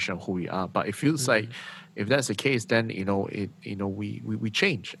definition of who we are, but it feels like if that's the case, then we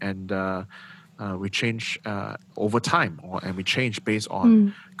change, and we change over time, and we change based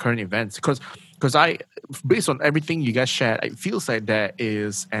on current events. Because based on everything you guys shared, it feels like there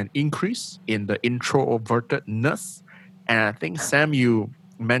is an increase in the introvertedness. And I think, Sam, you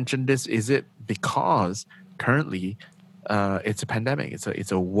mentioned this. Is it because currently it's a pandemic?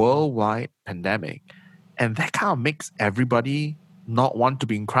 It's a worldwide pandemic, and that kind of makes everybody not want to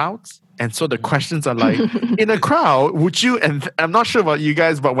be in crowds. And so the questions are like, in a crowd, would you, and I'm not sure about you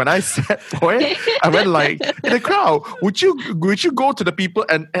guys, but when I said for it, I went like, in a crowd, would you go to the people?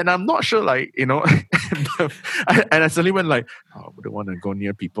 And I'm not sure, like, and I suddenly went like, I wouldn't want to go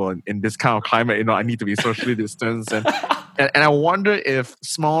near people in this kind of climate, I need to be socially distanced. And I wonder if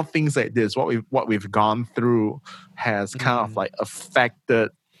small things like this, what we've gone through, has kind of like affected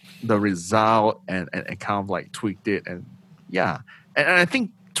the result and kind of like tweaked it. And and I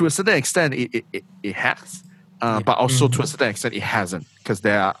think to a certain extent it has, but also to a certain extent it hasn't, because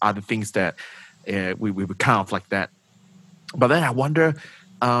there are other things that we kind of like that. But then I wonder,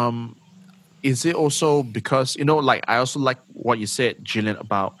 is it also because, like, I also like what you said, Jillian,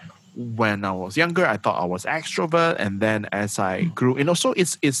 about when I was younger, I thought I was extrovert, and then as I grew, so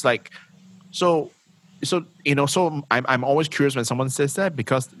it's like, so I'm always curious when someone says that,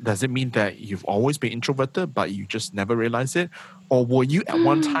 because does it mean that you've always been introverted but you just never realized it? Or were you at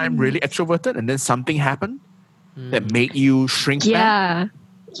one time really extroverted and then something happened that made you shrink back?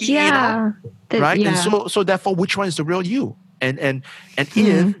 Right? And so therefore, which one is the real you? And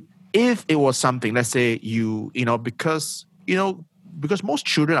if it was something, let's say because most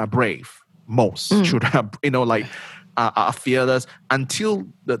children are brave. Most children are fearless until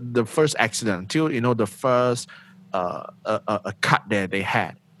the first accident, until the first a cut that they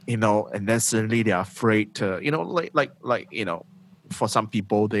had, and then suddenly they are afraid to, for some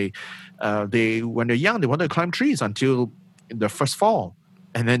people, they when they're young, they want to climb trees until the first fall,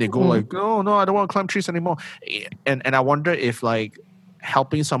 and then they go like, oh no, I don't want to climb trees anymore. And I wonder if, like,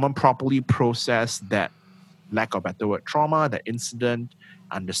 helping someone properly process that, lack of better word, trauma, that incident,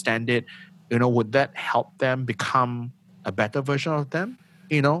 understand it, would that help them become a better version of them,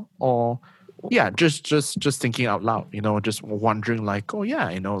 or just thinking out loud, just wondering, like, oh yeah,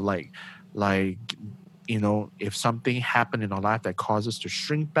 if something happened in our life that causes us to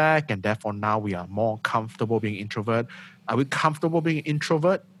shrink back, and therefore now we are more comfortable being introvert. Are we comfortable being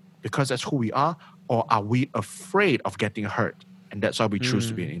introvert because that's who we are, or are we afraid of getting hurt, and that's why we choose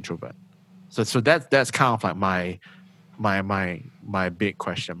to be an introvert? So that's kind of like my big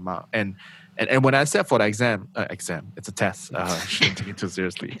question mark. And when I said for the exam, it's a test. Shouldn't take it too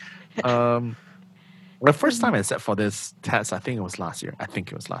seriously. The first time I sat for this test, I think it was last year.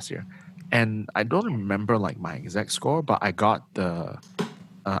 And I don't remember like my exact score, but I got the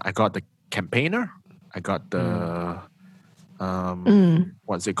campaigner. I got the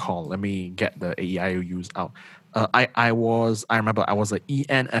what's it called? Let me get the AEIOUs out. I remember I was an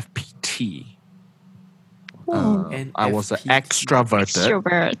ENFPT. I was an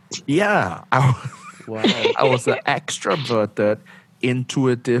extrovert. Yeah. I was an extroverted,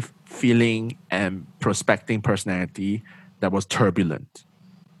 intuitive, feeling and prospecting personality that was turbulent.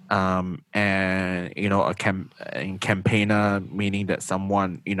 and a campaigner, meaning that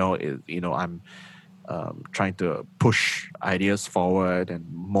someone is, I'm trying to push ideas forward and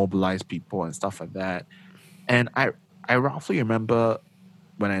mobilize people and stuff like that. And I roughly remember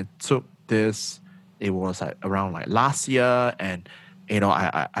when I took this, it was like around like last year, and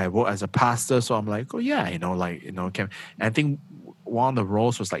I work as a pastor, so I'm like, oh yeah, I think one of the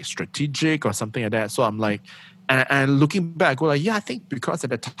roles was like strategic or something like that. So I'm like, and looking back, I go like, yeah, I think because at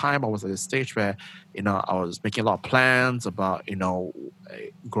the time I was at a stage where I was making a lot of plans about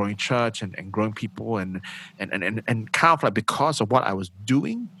growing church and growing people and kind of like because of what I was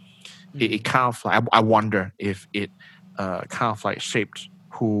doing, it kind of like I wonder if it kind of like shaped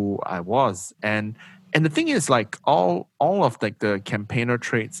who I was. And the thing is, like all of like the campaigner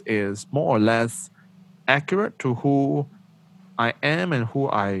traits is more or less accurate to who I am and who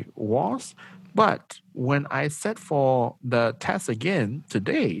I was. But when I sat for the test again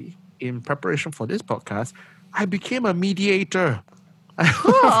today in preparation for this podcast, I became a mediator.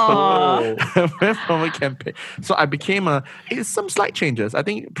 Oh. I went from a campaign. So I became it's some slight changes. I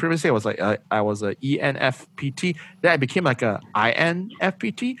think previously I was like, I was a ENFPT. Then I became like a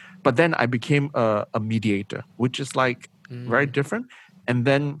INFPT. But then I became a mediator, which is like very different. And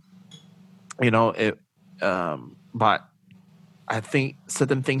then, but I think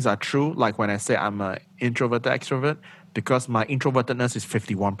certain things are true. Like when I say I'm an introvert extrovert, because my introvertedness is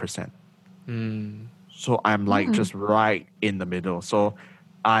 51%. So I'm like just right in the middle. So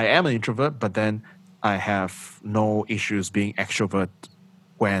I am an introvert, but then I have no issues being extrovert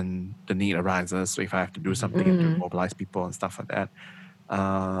when the need arises. So if I have to do something and to mobilize people and stuff like that.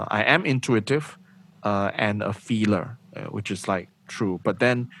 I am intuitive and a feeler, which is like true. But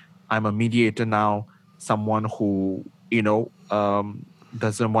then I'm a mediator now, someone who,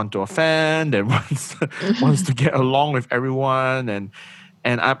 doesn't want to offend and wants to get along with everyone. And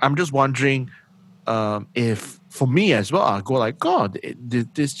I'm just wondering, if for me as well, I go like, God,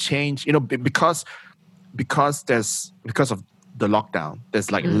 did this change? Because of the lockdown,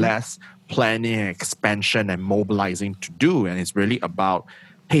 there's like less planning, expansion, and mobilizing to do, and it's really about,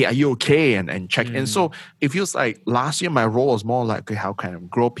 hey, are you okay? And check. And so it feels like last year my role was more like, okay, how can I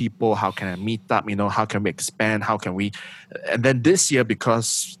grow people? How can I meet up? How can we expand? How can we? And then this year,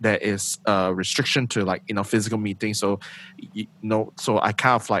 because there is a restriction to like physical meetings, so so I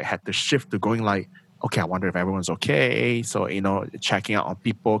kind of like had to shift to going like, okay, I wonder if everyone's okay. So checking out on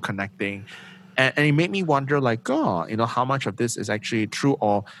people, connecting. And it made me wonder, like, oh, how much of this is actually true,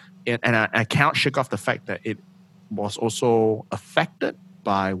 and I can't shake off the fact that it was also affected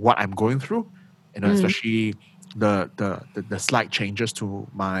by what I'm going through, especially the slight changes to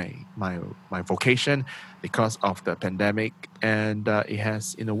my vocation because of the pandemic, and it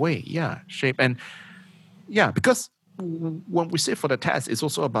has, in a way, shaped. And because when we sit for the test, it's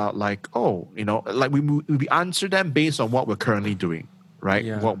also about like, like we answer them based on what we're currently doing, right?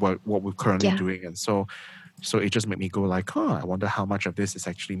 Yeah. What we're currently doing. And so it just made me go like, I wonder how much of this is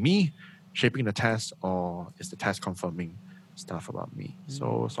actually me shaping the test, or is the test confirming stuff about me.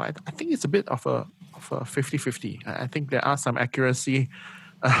 So I think it's a bit of a 50-50. I think there are some accuracy.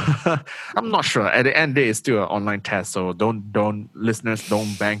 I'm not sure. At the end, it's still an online test, so listeners,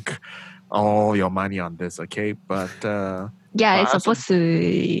 don't bank all your money on this, okay? But it's supposed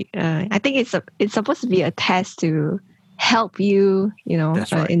to. I think it's supposed to be a test to help you,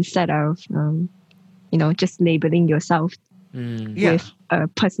 That's right. instead of just labeling yourself with a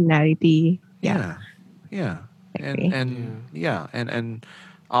personality. Yeah. And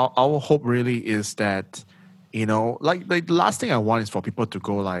our hope really is that, like the last thing I want is for people to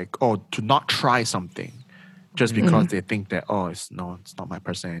go like, to not try something just because they think that, it's not my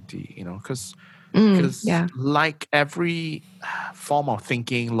personality, because like every form of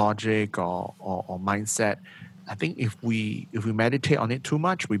thinking, logic or mindset, I think if we meditate on it too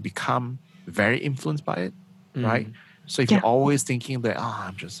much, we become very influenced by it, right? So if you're always thinking that,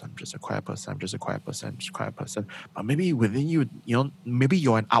 I'm just a quiet person, but maybe within you, maybe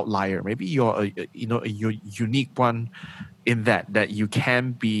you're an outlier, maybe you're a unique one in that you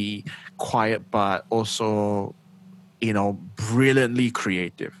can be quiet but also brilliantly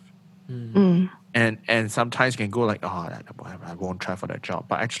creative. And sometimes you can go like, I won't try for that job,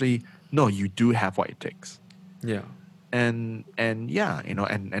 but actually no, you do have what it takes. And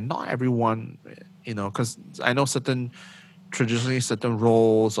not everyone, because I know traditionally certain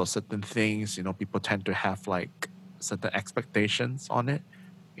roles or certain things, people tend to have like certain expectations on it.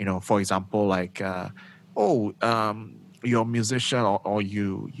 For example, like, you're a musician, or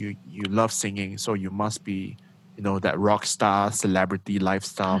you love singing, so you must be, that rock star celebrity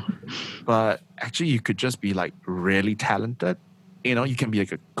lifestyle. But actually, you could just be like really talented, you can be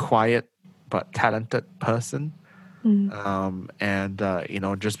like a quiet but talented person.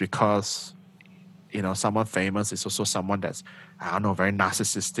 Just because someone famous is also someone that's, I don't know, very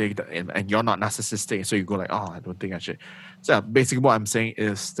narcissistic, and you're not narcissistic, so you go like, oh, I don't think I should. So basically what I'm saying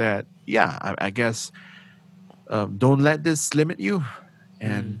is that, yeah, I guess don't let this limit you,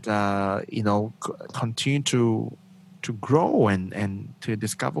 and continue to grow and to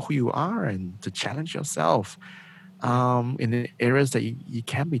discover who you are and to challenge yourself in the areas that you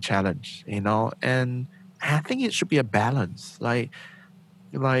can be challenged, and I think it should be a balance. Like,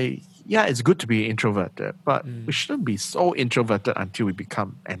 yeah, it's good to be introverted, but we shouldn't be so introverted until we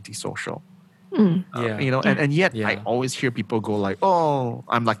become antisocial. And yet I always hear people go like, oh,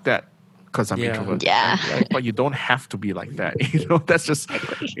 I'm like that because I'm introverted. Yeah. Like, but you don't have to be like that. That's just,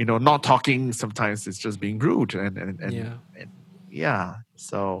 not talking sometimes it's just being rude. And yeah.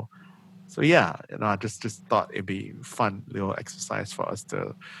 So yeah, I just thought it'd be fun little exercise for us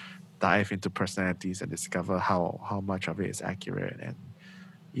to dive into personalities and discover how much of it is accurate. And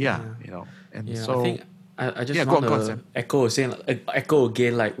so I think I just go want on, to Sam. echo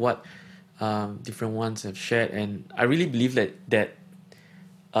again like what different ones have shared, and I really believe that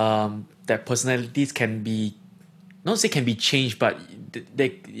personalities can be, not say can be changed, but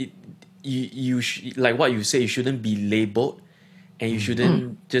like what you say, you shouldn't be labeled, and you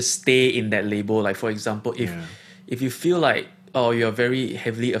shouldn't just stay in that label. Like, for example, if you feel like, oh, you're very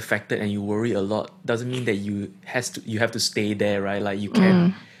heavily affected and you worry a lot, doesn't mean that you have to stay there, right? Like, you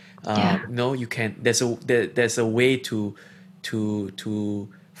can you can, there's a way to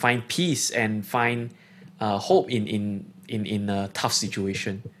find peace and find hope in a tough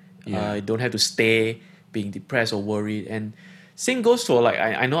situation. You don't have to stay being depressed or worried. And same goes for, like,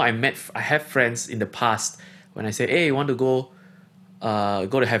 I know I have friends in the past when I say, hey, you want to go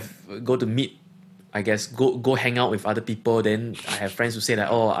to meet, I guess, go hang out with other people. Then I have friends who say that,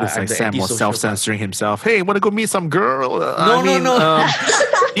 oh, It's I'm like the Sam was antisocial self-censoring himself. Hey, want to go meet some girl? No. No,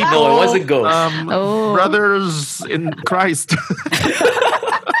 No, it wasn't girls. Brothers in Christ.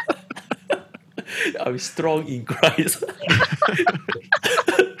 I'm strong in Christ.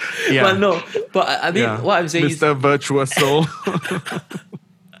 Yeah. But no, but I mean, what I'm saying Mr. Virtuous Soul.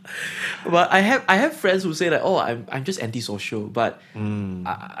 but I have friends who say that, oh, I'm just antisocial. But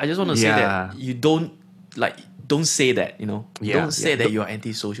I just want to say that you don't say that, don't say that you're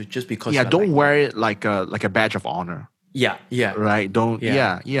antisocial just because. Yeah, don't wear it like a badge of honor. Yeah. Right. Don't.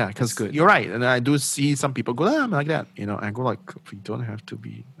 Yeah. Because good. you're right, and I do see some people go, I'm like that. And I go like, we don't have to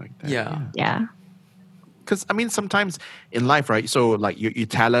be like that. Yeah. Because I mean, sometimes in life, right? So like your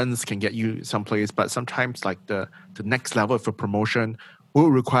talents can get you someplace, but sometimes like the next level of a promotion will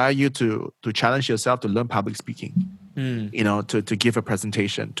require you to challenge yourself to learn public speaking. To give a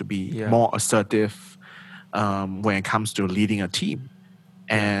presentation, to be more assertive when it comes to leading a team.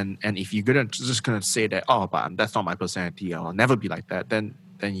 And if you're just gonna say that, oh, but that's not my personality, I'll never be like that, then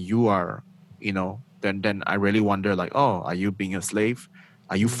you are, then I really wonder, like, oh, are you being a slave?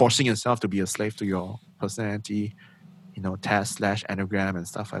 Are you forcing yourself to be a slave to your personality, test / enneagram and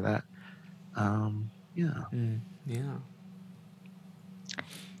stuff like that?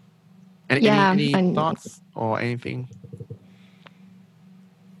 Any thoughts or anything?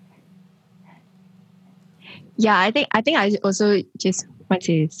 Yeah, I think I also just want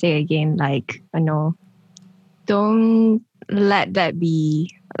to say again, like, don't let that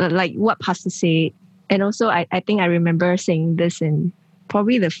be like what Pastor said. And also, I think I remember saying this in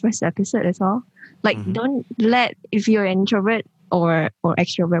probably the first episode as well. Like, don't let, if you're an introvert or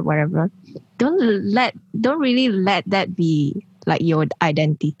extrovert, whatever, don't really let that be like your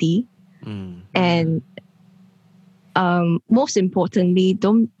identity. And most importantly,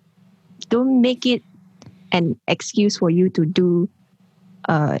 don't make it an excuse for you to do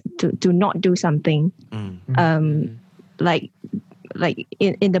to not do something. Like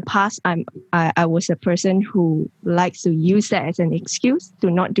in the past, I was a person who likes to use that as an excuse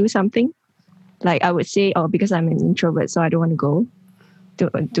to not do something. Like, I would say, oh, because I'm an introvert, so I don't want to go.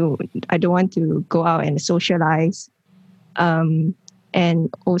 I don't want to go out and socialize. And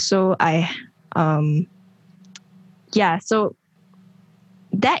also so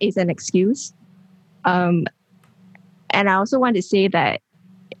that is an excuse. And I also want to say that,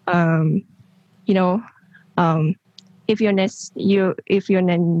 if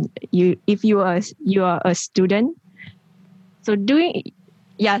you are a student,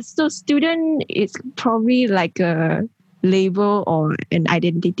 so student is probably like a label or an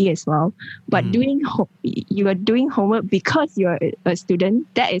identity as well. But you are doing homework because you're a student.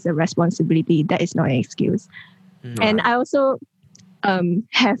 That is a responsibility. That is not an excuse. And I also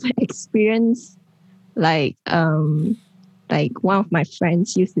have experience like like one of my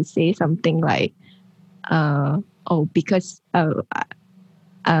friends used to say something like, because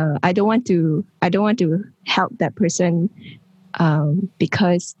I don't want to help that person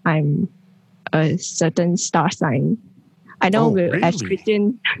because I'm a certain star sign. I know as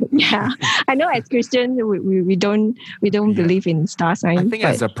Christian, I know as Christian we don't believe in star signs. I think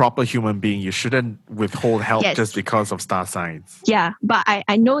as a proper human being, you shouldn't withhold help just because of star signs. Yeah, but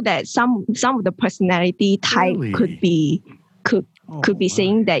I know that some of the personality type could be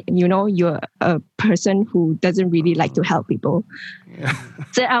saying that you're a person who doesn't really like to help people. Yeah.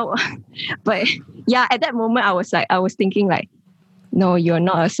 But yeah, at that moment I was thinking like, no, you're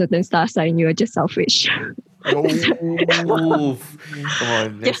not a certain star sign. You're just selfish. Oh,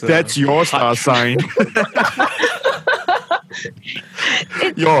 that's your star sign.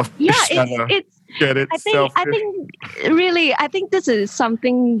 It's get it. I think really, this is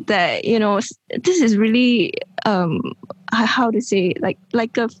something that this is really how to say,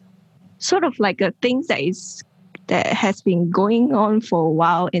 like a sort of like a thing that has been going on for a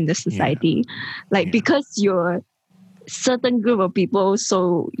while in the society, because you're certain group of people,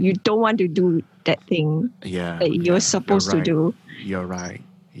 so you don't want to do that thing that you're supposed to do. You're right.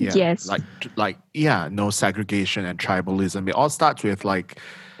 Yeah. Yes. No segregation and tribalism. It all starts with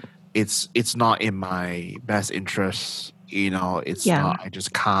it's not in my best interest. It's not. I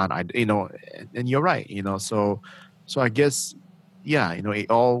just can't. And you're right. So I guess it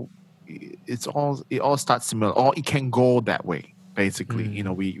all starts similar, or it can go that way. Basically,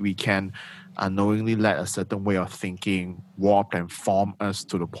 we can unknowingly let a certain way of thinking warp and form us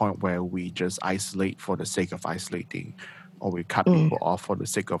to the point where we just isolate for the sake of isolating, or we cut people off for the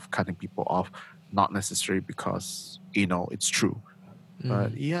sake of cutting people off, not necessarily because it's true.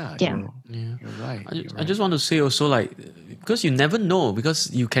 But you're right. I just want to say also, because you never know,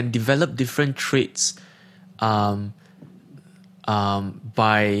 because you can develop different traits by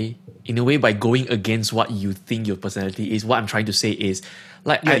going against what you think your personality is. What I'm trying to say is,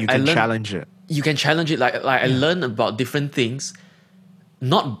 you can challenge it. You can challenge it. I learn about different things,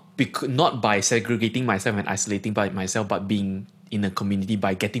 not by segregating myself and isolating by myself, but being in a community,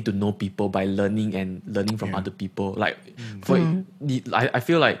 by getting to know people, by learning from other people. I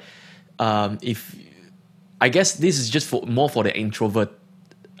feel like if I guess this is just more for the introvert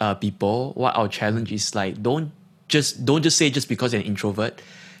people. What our challenge is don't just say just because you're an introvert,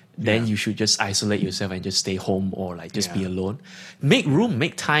 then you should just isolate yourself and just stay home, or just be alone. Make room,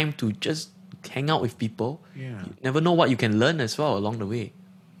 make time to just hang out with people. You never know what you can learn as well along the way.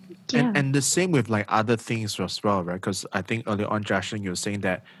 And the same with other things as well, right? Because I think earlier on, Jocelyn, you were saying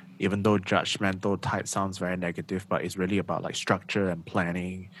that even though judgmental type sounds very negative, but it's really about structure and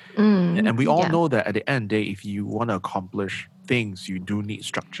planning. And we all know that at the end of the day, if you want to accomplish things, you do need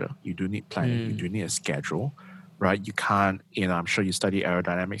structure, you do need planning, you do need a schedule. Right? You can't, I'm sure you study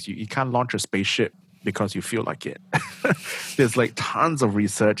aerodynamics. You can't launch a spaceship because you feel like it. There's tons of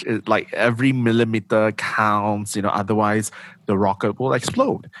research. Every millimeter counts, otherwise the rocket will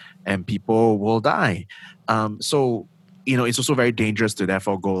explode and people will die. So, it's also very dangerous to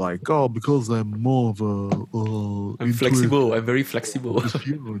therefore go because I'm more of I'm flexible. I'm very flexible.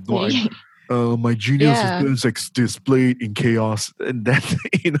 My genius is displayed in chaos, and then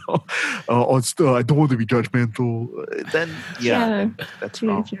or still I don't want to be judgmental. Then that's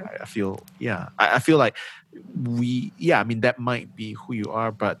wrong. I feel I feel like that might be who you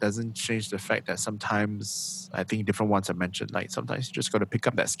are, but doesn't change the fact that sometimes I think different ones I mentioned. Sometimes you just got to pick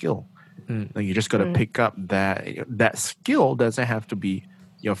up that skill. You just got to pick up that skill. Doesn't have to be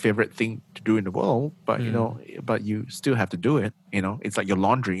your favorite thing to do in the world, but but you still have to do it. It's like your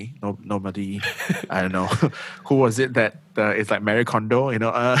laundry. Nobody, I don't know, who was it that it's like Marie Kondo. Here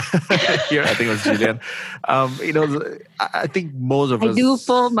I think it was Gillian. I think most of us. I do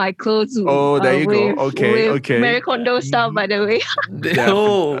fold my clothes. Oh, there you go. Okay. Marie Kondo style, by the way.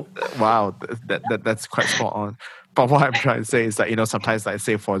 Wow, that's quite spot on. But what I'm trying to say is that sometimes,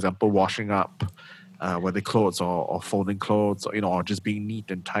 say for example, washing up. Whether clothes or folding clothes, or just being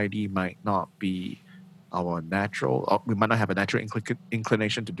neat and tidy might not be our natural. Or we might not have a natural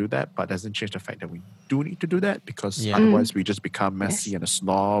inclination to do that, but doesn't change the fact that we do need to do that, because otherwise we just become messy and a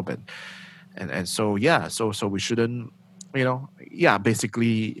snob, and so so we shouldn't.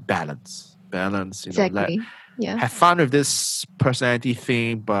 Basically balance. Exactly. Have fun with this personality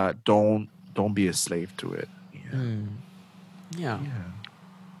thing, but don't be a slave to it.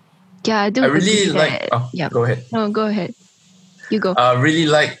 Yeah, I do. I really like. Go ahead. No, go ahead. You go. I really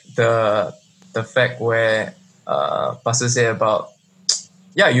like the fact where Pastor said about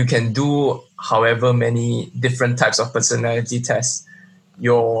you can do however many different types of personality tests,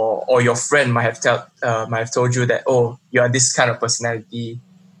 your friend might have told you that, oh, you are this kind of personality,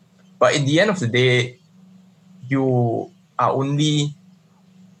 but in the end of the day, you are only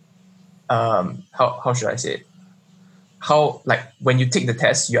how should I say it? How, like, when you take the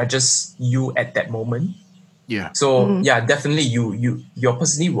test, you are just you at that moment. Yeah. So yeah, definitely your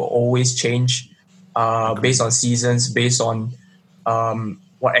personality will always change based on seasons, based on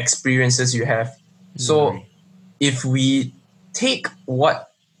what experiences you have. So Agree. if we take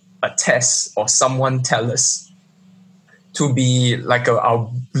what a test or someone tell us to be like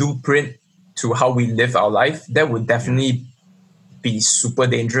our blueprint to how we live our life, that would definitely be super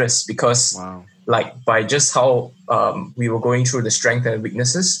dangerous, because Wow. like by just how we were going through the strength and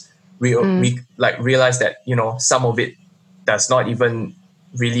weaknesses, we like realized that, you know, some of it does not even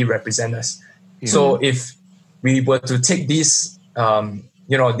really represent us. So if we were to take these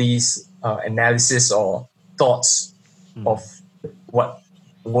these analysis or thoughts of what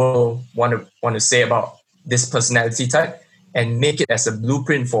we'll want to say about this personality type and make it as a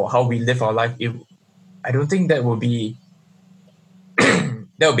blueprint for how we live our life, I don't think that will be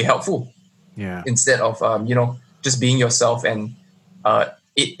helpful. Yeah. Instead of just being yourself, and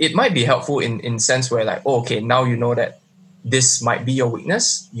it might be helpful in sense where, like, oh, okay, now you know that this might be your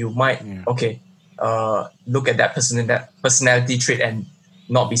weakness. You might look at that personality trait and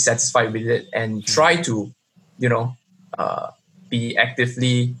not be satisfied with it, and try to be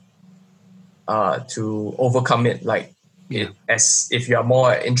actively to overcome it. Like, as if you are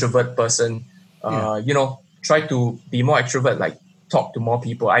more an introvert person, try to be more extrovert, like talk to more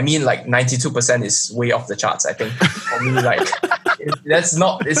people. I mean, like 92% is way off the charts, I think. For me, like it's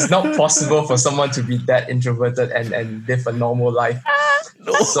not possible for someone to be that introverted and live a normal life.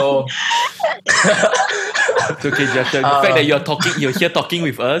 So It's okay, Justin. The fact that you're here talking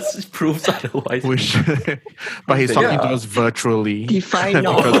with us proves otherwise. But he's talking to us virtually Define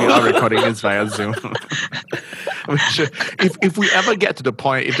because we are recording this via Zoom. If we ever get to the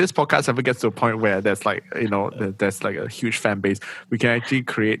point, if this podcast ever gets to a point where there's like, there's like a huge fan base, we can actually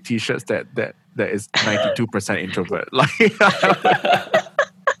create T-shirts that is 92% introvert. Like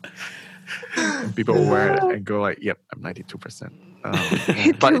people will wear it and go like, "Yep, I'm 92%."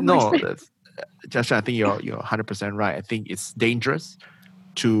 But no, Joshua, I think you're 100% right. I think it's dangerous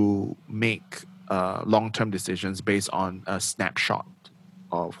to make long-term decisions based on a snapshot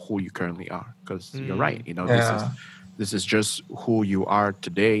of who you currently are, because you're right. This is just who you are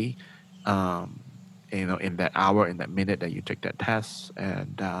today. In that hour, in that minute that you take that test,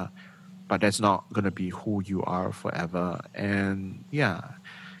 and but that's not gonna be who you are forever. And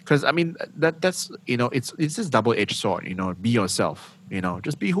because I mean that's it's this double-edged sword. Be yourself.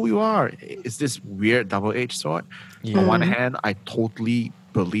 Just be who you are. It's this weird double-edged sword. On one hand, I totally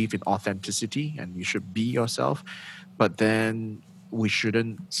believe in authenticity, and you should be yourself. But then we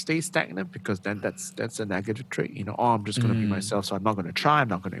shouldn't stay stagnant, because then that's a negative trait. I'm just going to be myself, so I'm not going to try. I'm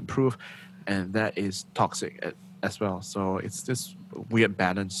not going to improve, and that is toxic as well. So it's this weird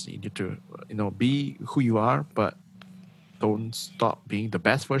balance. You need to be who you are, but don't stop being the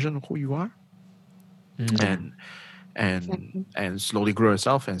best version of who you are, and slowly grow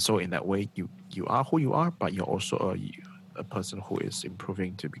yourself. And so in that way, you are who you are, but you're also a person who is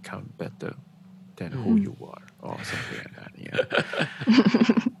improving to become better than who you are, or something like that.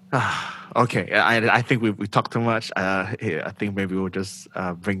 Okay, I think we talked too much. I think maybe we'll just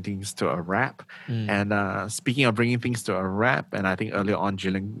bring things to a wrap. And speaking of bringing things to a wrap, and I think earlier on,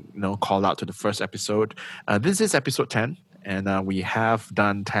 Jillian, called out to the first episode. This is episode 10. And we have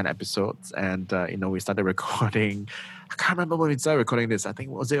done 10 episodes, and we started recording. I can't remember when we started recording this. I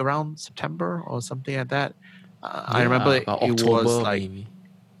think, was it around September or something like that? I remember it October, was like maybe.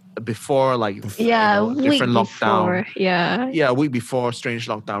 Before, like different lockdown. A week before strange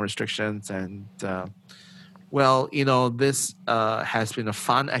lockdown restrictions. And this has been a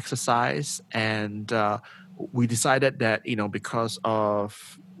fun exercise, and we decided that because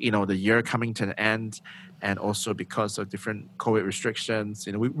of the year coming to an end, and also because of different COVID restrictions,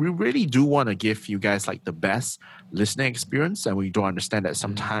 we really do want to give you guys like the best listening experience. And we do understand that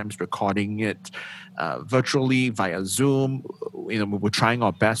sometimes recording it virtually via Zoom, we're trying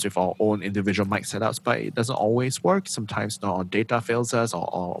our best with our own individual mic setups, but it doesn't always work. Sometimes our data fails us,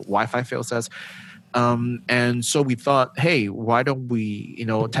 or Wi-Fi fails us. And so we thought, hey, why don't we,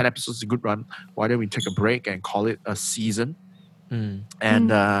 10 episodes is a good run. Why don't we take a break and call it a season?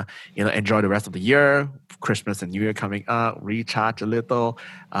 And enjoy the rest of the year, Christmas and New Year coming up, recharge a little,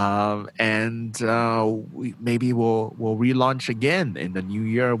 and maybe we'll relaunch again in the new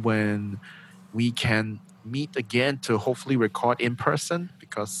year when we can meet again to hopefully record in person,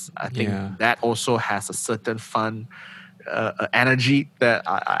 because I think that also has a certain fun energy that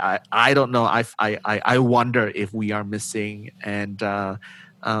I don't know. I wonder if we are missing, and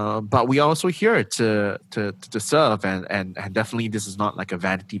but we are also here to serve, and definitely this is not like a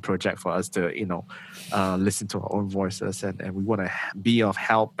vanity project for us to listen to our own voices, and we want to be of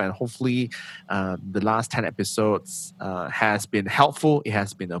help, and hopefully the last 10 episodes has been helpful. It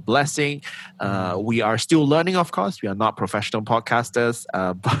has been a blessing. We are still learning, of course. We are not professional podcasters,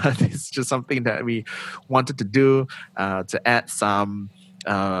 but it's just something that we wanted to do to add some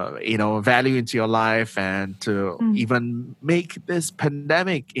value into your life, and to even make this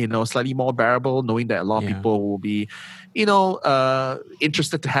pandemic slightly more bearable, knowing that a lot of people will be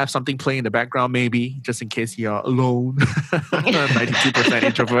interested to have something playing in the background, maybe just in case you're alone. 92%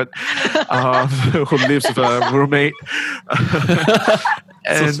 introvert who lives with a roommate.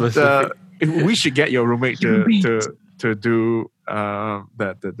 And we should get your roommate to do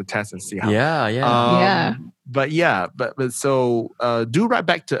the test and see how. But so do write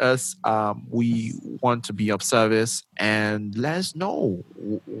back to us. We want to be of service, and let us know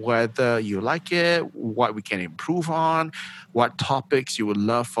whether you like it, what we can improve on, what topics you would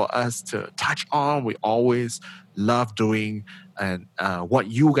love for us to touch on. We always love doing and what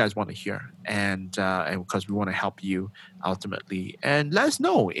you guys want to hear, and because we want to help you ultimately. And let us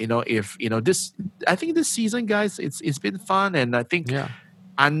know, if this. I think this season, guys, it's been fun, and I think.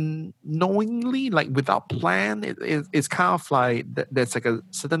 Unknowingly, like without plan, it's kind of like there's like a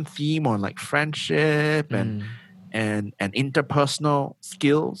certain theme on like friendship and interpersonal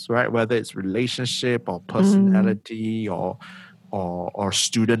skills, right? Whether it's relationship or personality or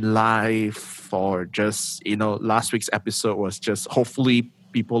student life, or just last week's episode was just hopefully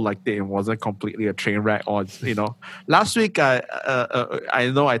people liked it and wasn't completely a train wreck. Or last week I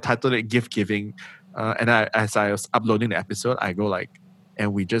know I titled it gift giving, and as I was uploading the episode, I go like,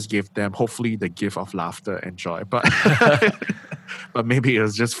 and we just give them hopefully the gift of laughter and joy. But but maybe it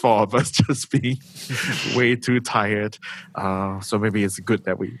was just four of us just being way too tired. So maybe it's good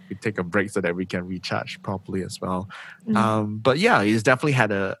that we take a break so that we can recharge properly as well. But yeah, it's definitely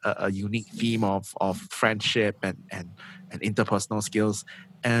had a unique theme of friendship and interpersonal skills.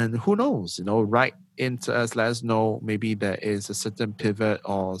 And who knows, write into us, let us know maybe there is a certain pivot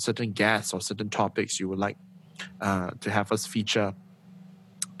or certain guests or certain topics you would like to have us feature.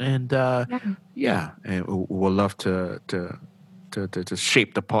 And and we'll love to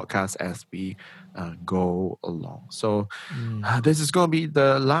shape the podcast as we go along. So this is going to be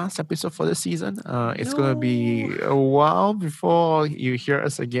the last episode for this season. It's going to be a while before you hear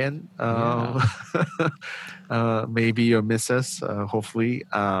us again. Maybe you'll miss us, hopefully,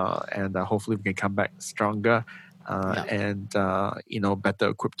 and hopefully we can come back stronger. And better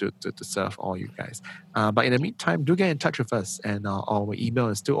equipped to serve all you guys. But in the meantime, do get in touch with us, and our email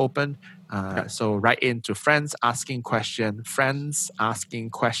is still open. So write in to friends asking questions.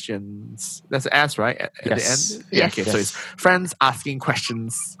 That's an S, right? At the end? Yes. Okay, so it's friends asking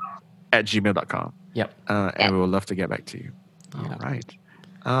questions @gmail.com. Yep. And we would love to get back to you. All right.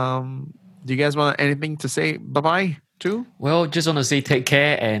 Do you guys want anything to say bye-bye to? Well, just want to say take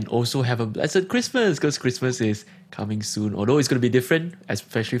care, and also have a blessed Christmas, because Christmas is coming soon. Although it's going to be different,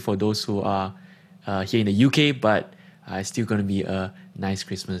 especially for those who are here in the UK, but it's still going to be a nice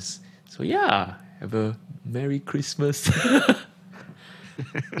Christmas. So have a Merry Christmas.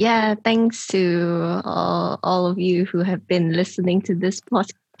 Thanks to all of you who have been listening to this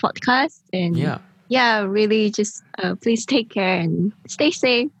podcast. And really just please take care and stay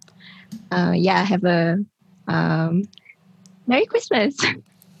safe. Have a Merry Christmas.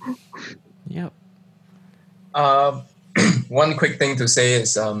 Yep. One quick thing to say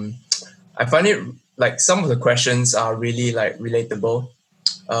is I find it like some of the questions are really like relatable,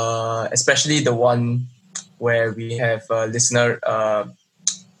 especially the one where we have a listener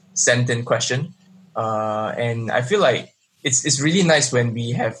sent in question, and I feel like it's really nice when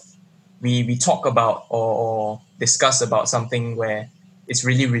we talk about or discuss about something where it's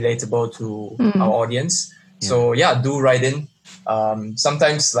really relatable to our audience. So do write in.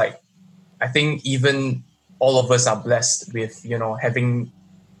 Sometimes like I think even all of us are blessed with having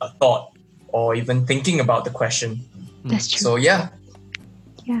a thought or even thinking about the question. That's true. So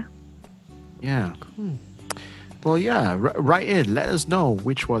Well, write in. Let us know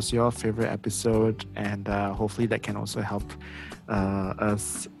which was your favorite episode, and hopefully that can also help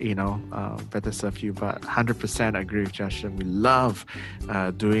us, better serve you. But 100% agree with Justin. We love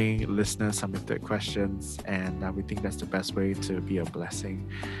doing listener submitted questions, and we think that's the best way to be a blessing.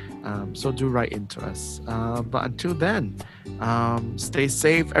 So do write into us. But until then, stay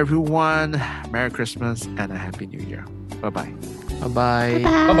safe, everyone. Merry Christmas and a Happy New Year. Bye-bye. Bye-bye.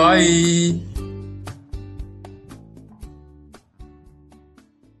 Bye-bye.